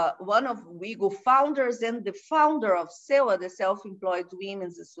one of WIEGO founders and the founder of SEWA, the Self-Employed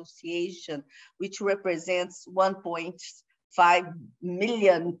Women's Association, which represents 1.5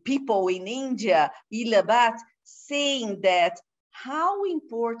 million people in India, Ilabat, saying that how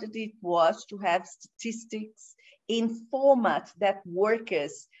important it was to have statistics in format that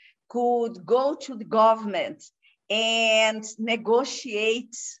workers could go to the government and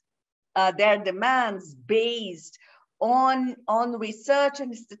negotiate their demands based on research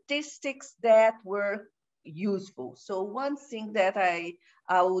and statistics that were useful. So one thing that I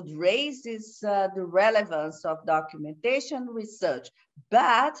would raise is the relevance of documentation research,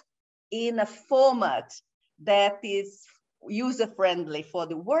 but in a format that is user-friendly for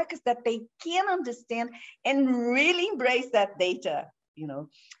the workers, that they can understand and really embrace that data, you know.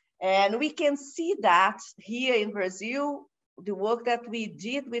 And we can see that here in Brazil, the work that we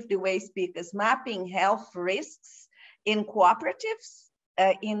did with the WAY speakers, mapping health risks in cooperatives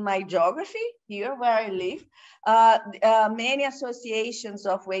in my geography, here where I live. Many associations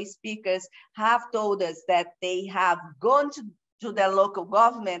of WAY speakers have told us that they have gone to their local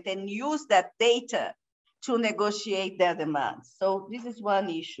government and used that data to negotiate their demands. So this is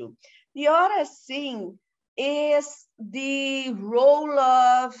one issue. The other thing is the role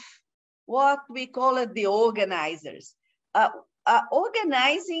of what we call it the organizers.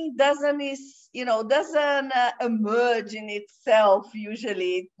 Organizing doesn't emerge in itself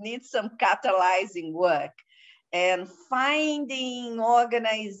usually. It needs some catalyzing work, and finding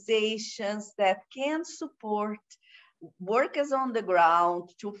organizations that can support workers on the ground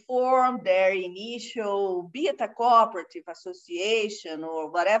to form their initial, be it a cooperative, association,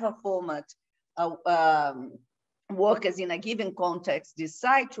 or whatever format workers in a given context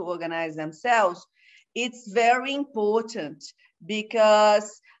decide to organize themselves. It's very important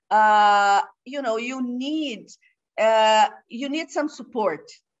because you need some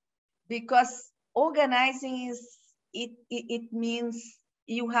support, because organizing it means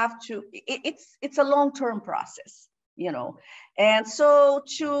you have to. It's a long-term process, you know, and so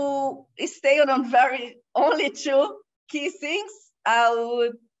to stay on only two key things, I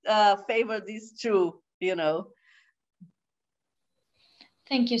would favor these two, you know.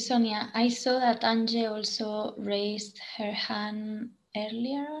 Thank you, Sonia. I saw that Ange also raised her hand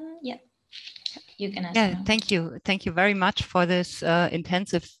earlier on. Yeah, you can ask now. Thank you. Thank you very much for this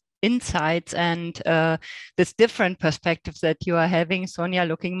intensive insights and this different perspectives that you are having, Sonia,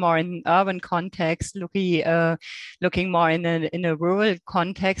 looking more in urban context, looking more in a rural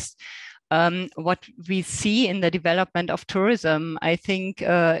context. What we see in the development of tourism, I think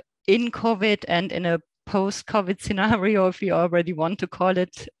in COVID and in a post-COVID scenario, if you already want to call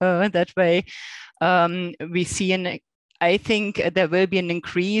it that way, we see I think there will be an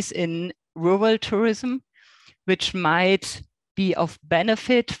increase in rural tourism, which might be of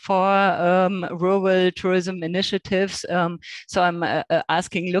benefit for rural tourism initiatives. So I'm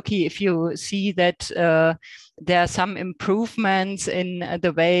asking Luki if you see that there are some improvements in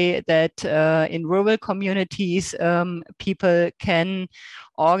the way that in rural communities people can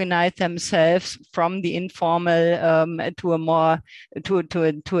organize themselves from the informal to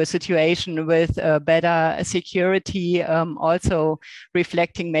a situation with better security, also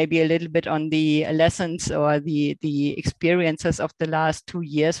reflecting maybe a little bit on the lessons or the experiences of the last 2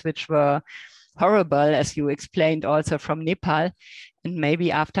 years, which were horrible, as you explained also from Nepal. And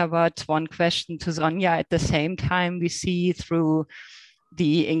maybe afterwards, one question to Sonia. At the same time, we see through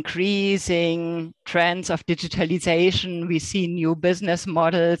the increasing trends of digitalization, we see new business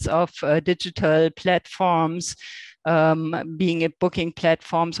models of digital platforms, being it booking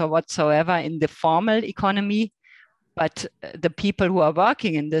platforms or whatsoever in the formal economy. But the people who are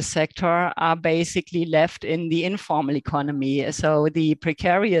working in this sector are basically left in the informal economy. So the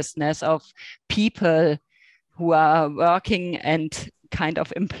precariousness of people who are working and kind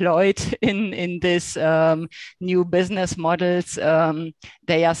of employed in this new business models,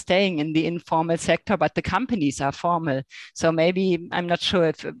 they are staying in the informal sector, but the companies are formal. So maybe, I'm not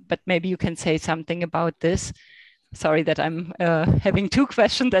sure but maybe you can say something about this. Sorry that I'm having two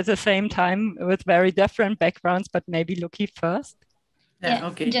questions at the same time with very different backgrounds, but maybe Luki first. Yeah,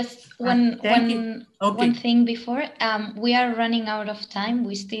 okay. Just one thing before. We are running out of time.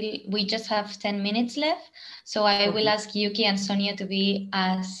 We just have 10 minutes left. So I will ask Yuki and Sonia to be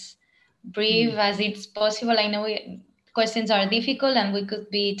as brief as it's possible. I know questions are difficult and we could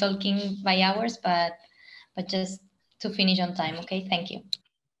be talking by hours, but just to finish on time. Okay, thank you.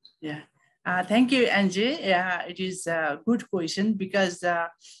 Yeah, Thank you, Angie. It is a good question because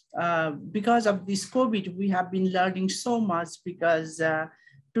of this COVID, we have been learning so much because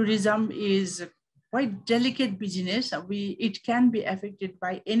tourism is quite delicate business. It can be affected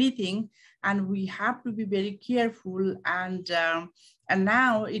by anything, and we have to be very careful. And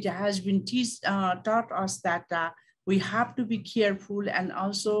now it has been taught us that we have to be careful, and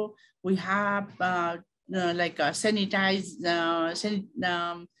also we have like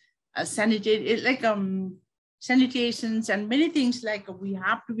sanitations and many things, like we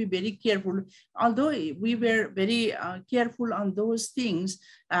have to be very careful. Although we were very careful on those things,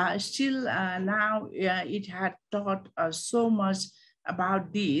 still now it had taught us so much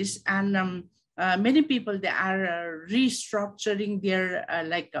about this. And many people, they are restructuring their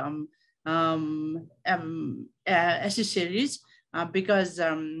accessories because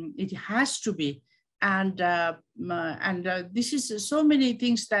it has to be. And this is so many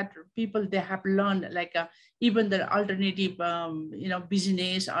things that people, they have learned, like even the alternative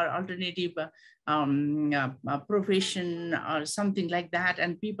business or alternative profession or something like that.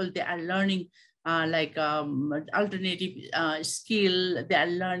 And people, they are learning alternative skill, they are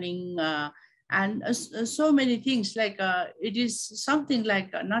learning and so many things, like it is something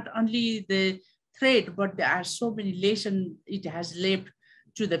like not only the trade, but there are so many lessons it has left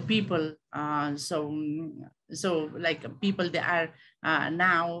to the people. So like people, they are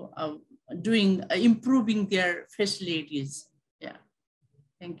now improving their facilities. Yeah,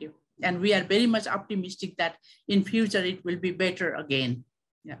 thank you. And we are very much optimistic that in future it will be better again.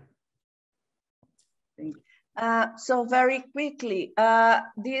 Yeah. Thank you. So very quickly,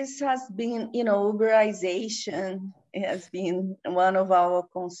 this has been, Uberization has been one of our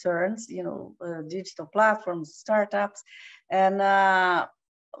concerns, digital platforms, startups, and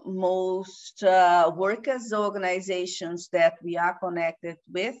most workers' organizations that we are connected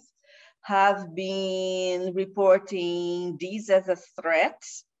with have been reporting this as a threat.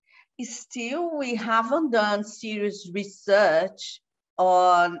 Still, we haven't done serious research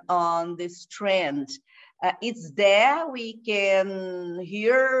on this trend. It's there. We can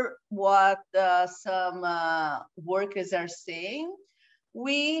hear what some workers are saying.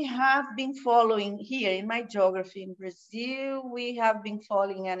 We have been following here in my geography in Brazil, we have been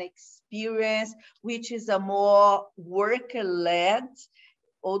following an experience which is a more worker-led,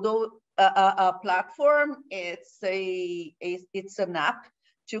 although a platform, it's an app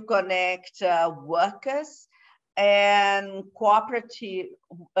to connect workers and cooperative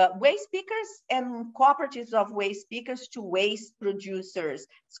waste pickers and cooperatives of waste pickers to waste producers.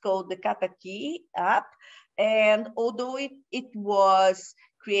 It's called the Kataki app. And although it was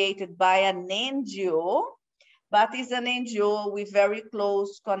created by an NGO, but it's an NGO with very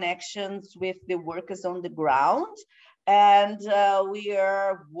close connections with the workers on the ground. And we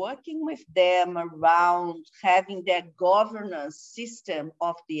are working with them around having their governance system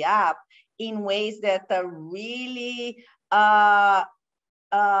of the app in ways that are really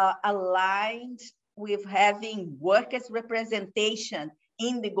aligned with having workers' representation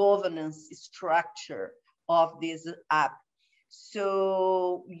in the governance structure of this app.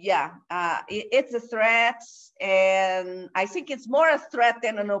 So yeah, it's a threat, and I think it's more a threat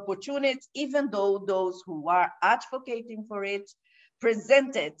than an opportunity, even though those who are advocating for it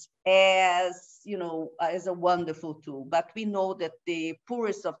present it as, as a wonderful tool. But we know that the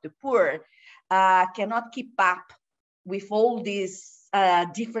poorest of the poor cannot keep up with all these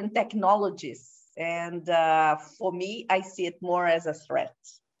different technologies. And for me, I see it more as a threat.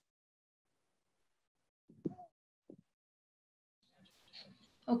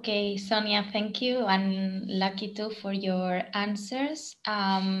 Okay, Sonia, thank you, and Lucky too for your answers.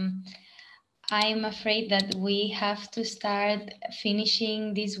 I'm afraid that we have to start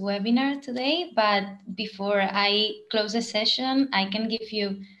finishing this webinar today, but before I close the session, I can give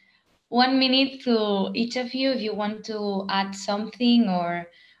you 1 minute to each of you if you want to add something or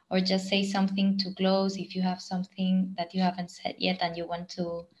just say something to close, if you have something that you haven't said yet and you want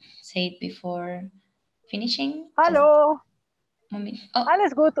to say it before finishing. Hallo. Oh.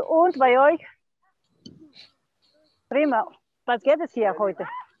 Alles gut und bei euch? Prima. Was geht es hier heute?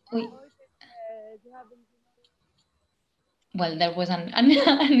 Well, there was I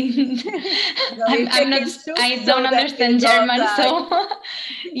don't understand German, so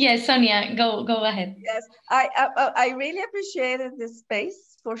yes, Sonia, go ahead. Yes, I really appreciated this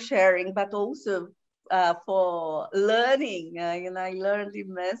space for sharing, but also for learning. I learned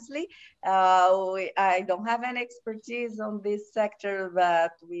immensely. I don't have any expertise on this sector,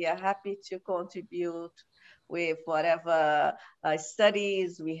 but we are happy to contribute with whatever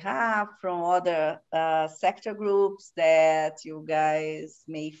studies we have from other sector groups that you guys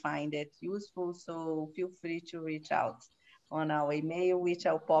may find it useful. So feel free to reach out on our email, which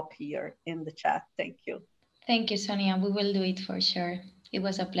I'll pop here in the chat. Thank you. Thank you, Sonia. We will do it for sure. It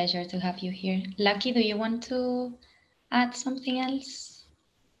was a pleasure to have you here. Lucky, do you want to add something else?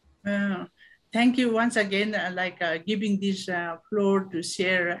 Thank you once again, giving this floor to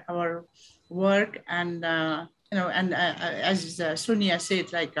share our work. And as Sonia said,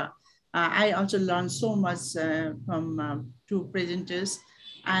 I also learned so much from two presenters,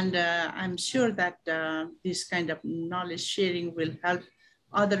 and I'm sure that this kind of knowledge sharing will help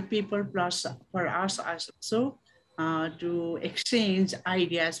other people, plus for us also, to exchange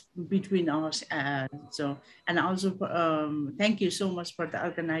ideas between us. And also thank you so much for the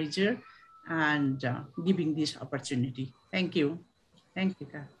organizer and giving this opportunity. Thank you. Thank you,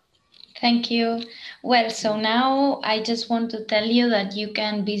 Kat. Thank you. Well, so now I just want to tell you that you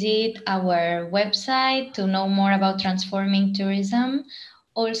can visit our website to know more about transforming tourism.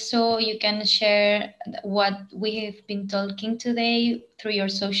 Also, you can share what we have been talking today through your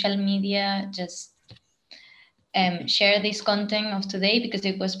social media. Just share this content of today because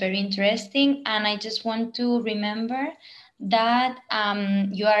it was very interesting. And I just want to remember that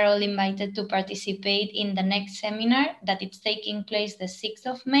you are all invited to participate in the next seminar that it's taking place the 6th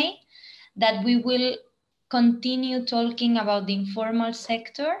of May, that we will continue talking about the informal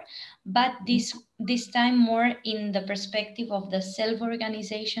sector, but this time more in the perspective of the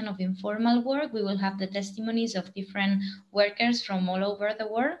self-organization of informal work. We will have the testimonies of different workers from all over the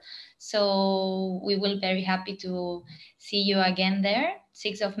world. So we will be very happy to see you again there,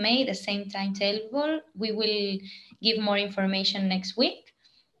 6th of May, the same timetable. We will give more information next week.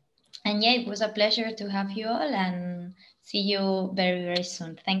 And yeah, it was a pleasure to have you all and see you very, very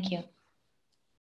soon. Thank you.